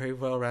a very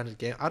well-rounded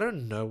game. I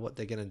don't know what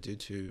they're gonna do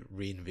to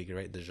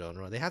reinvigorate the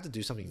genre. They have to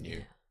do something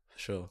new, for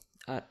sure.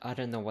 I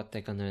don't know what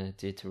they're gonna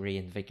do to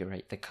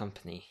reinvigorate the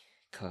company,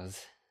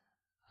 because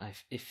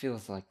it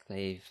feels like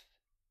they've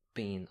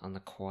been on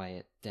a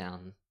quiet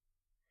downturn.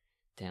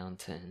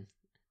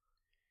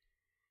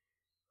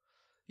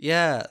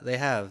 Yeah, they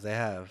have.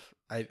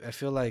 I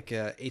feel like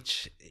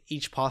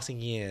each passing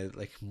year,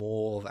 like,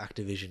 more of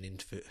Activision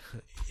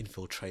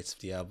infiltrates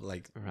Diablo,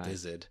 like,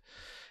 Blizzard,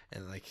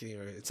 and, like, you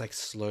know, it's like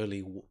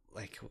slowly,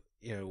 like,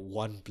 you know,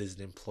 one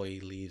Blizzard employee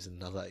leaves,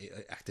 another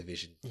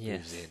Activision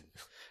moves in,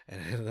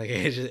 and like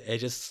it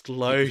just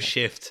slow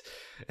shift,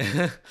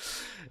 and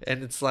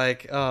it's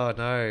like, oh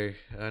no,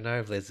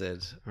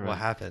 Blizzard, what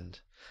happened?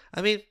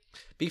 I mean,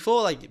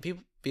 before, like,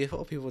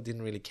 people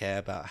didn't really care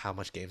about how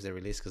much games they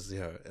released, because, you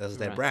know, it was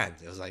their brand.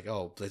 It was like,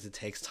 oh, Blizzard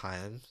takes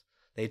time.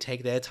 They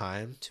take their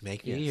time to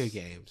make video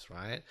games,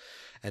 right?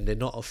 And they're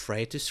not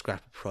afraid to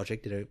scrap a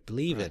project they don't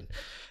believe in.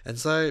 And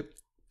so,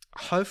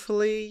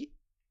 hopefully,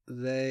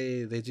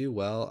 they do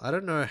well. I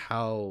don't know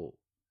how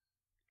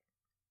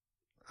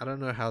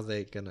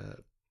they're gonna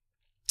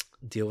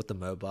deal with the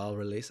mobile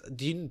release.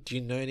 Do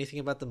you know anything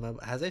about the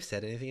mobile? Has they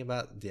said anything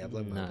about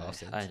Diablo No, mobile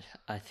since?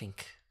 I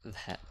think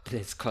that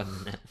there's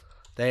gone now.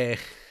 They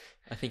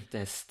I think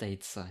they're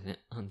stayed silent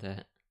on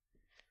that.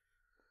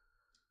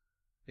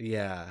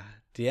 Yeah,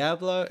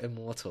 Diablo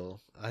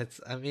Immortal.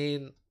 I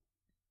mean,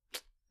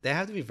 they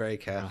have to be very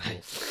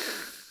careful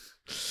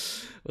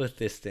with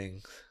this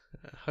thing.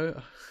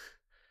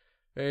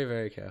 Very,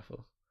 very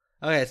careful.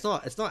 Okay, it's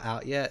not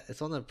out yet.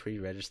 It's on the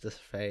pre-register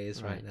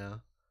phase right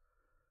now.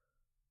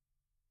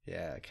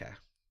 Yeah. Okay.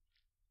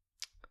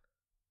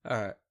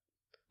 All right.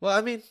 Well,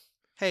 I mean,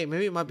 hey,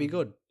 maybe it might be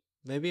good.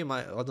 Maybe it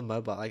might on the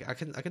mobile. Like I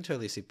can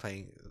totally see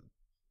playing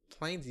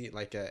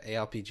like a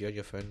ARPG on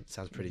your phone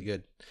sounds pretty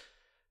good.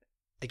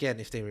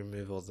 Again, if they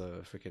remove all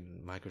the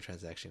freaking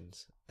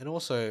microtransactions and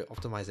also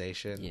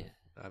optimization. Yeah.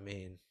 I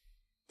mean,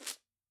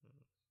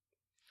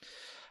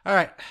 all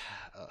right.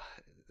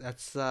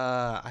 That's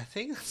I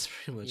think that's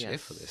pretty much it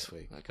for this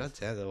week. God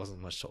damn, there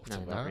wasn't much talked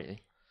about. Not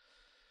really.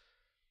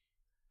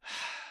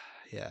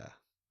 Yeah.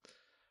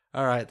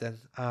 All right then.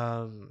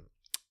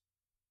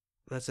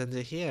 Let's end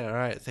it here. All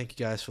right. Thank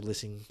you guys for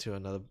listening to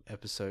another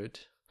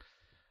episode.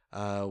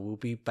 We'll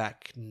be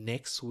back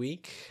next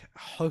week.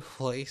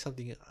 Hopefully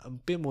something a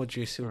bit more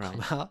juicy will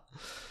come out.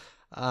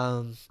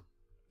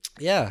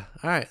 Yeah.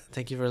 All right.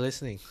 Thank you for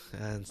listening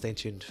and stay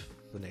tuned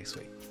for next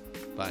week.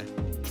 Bye.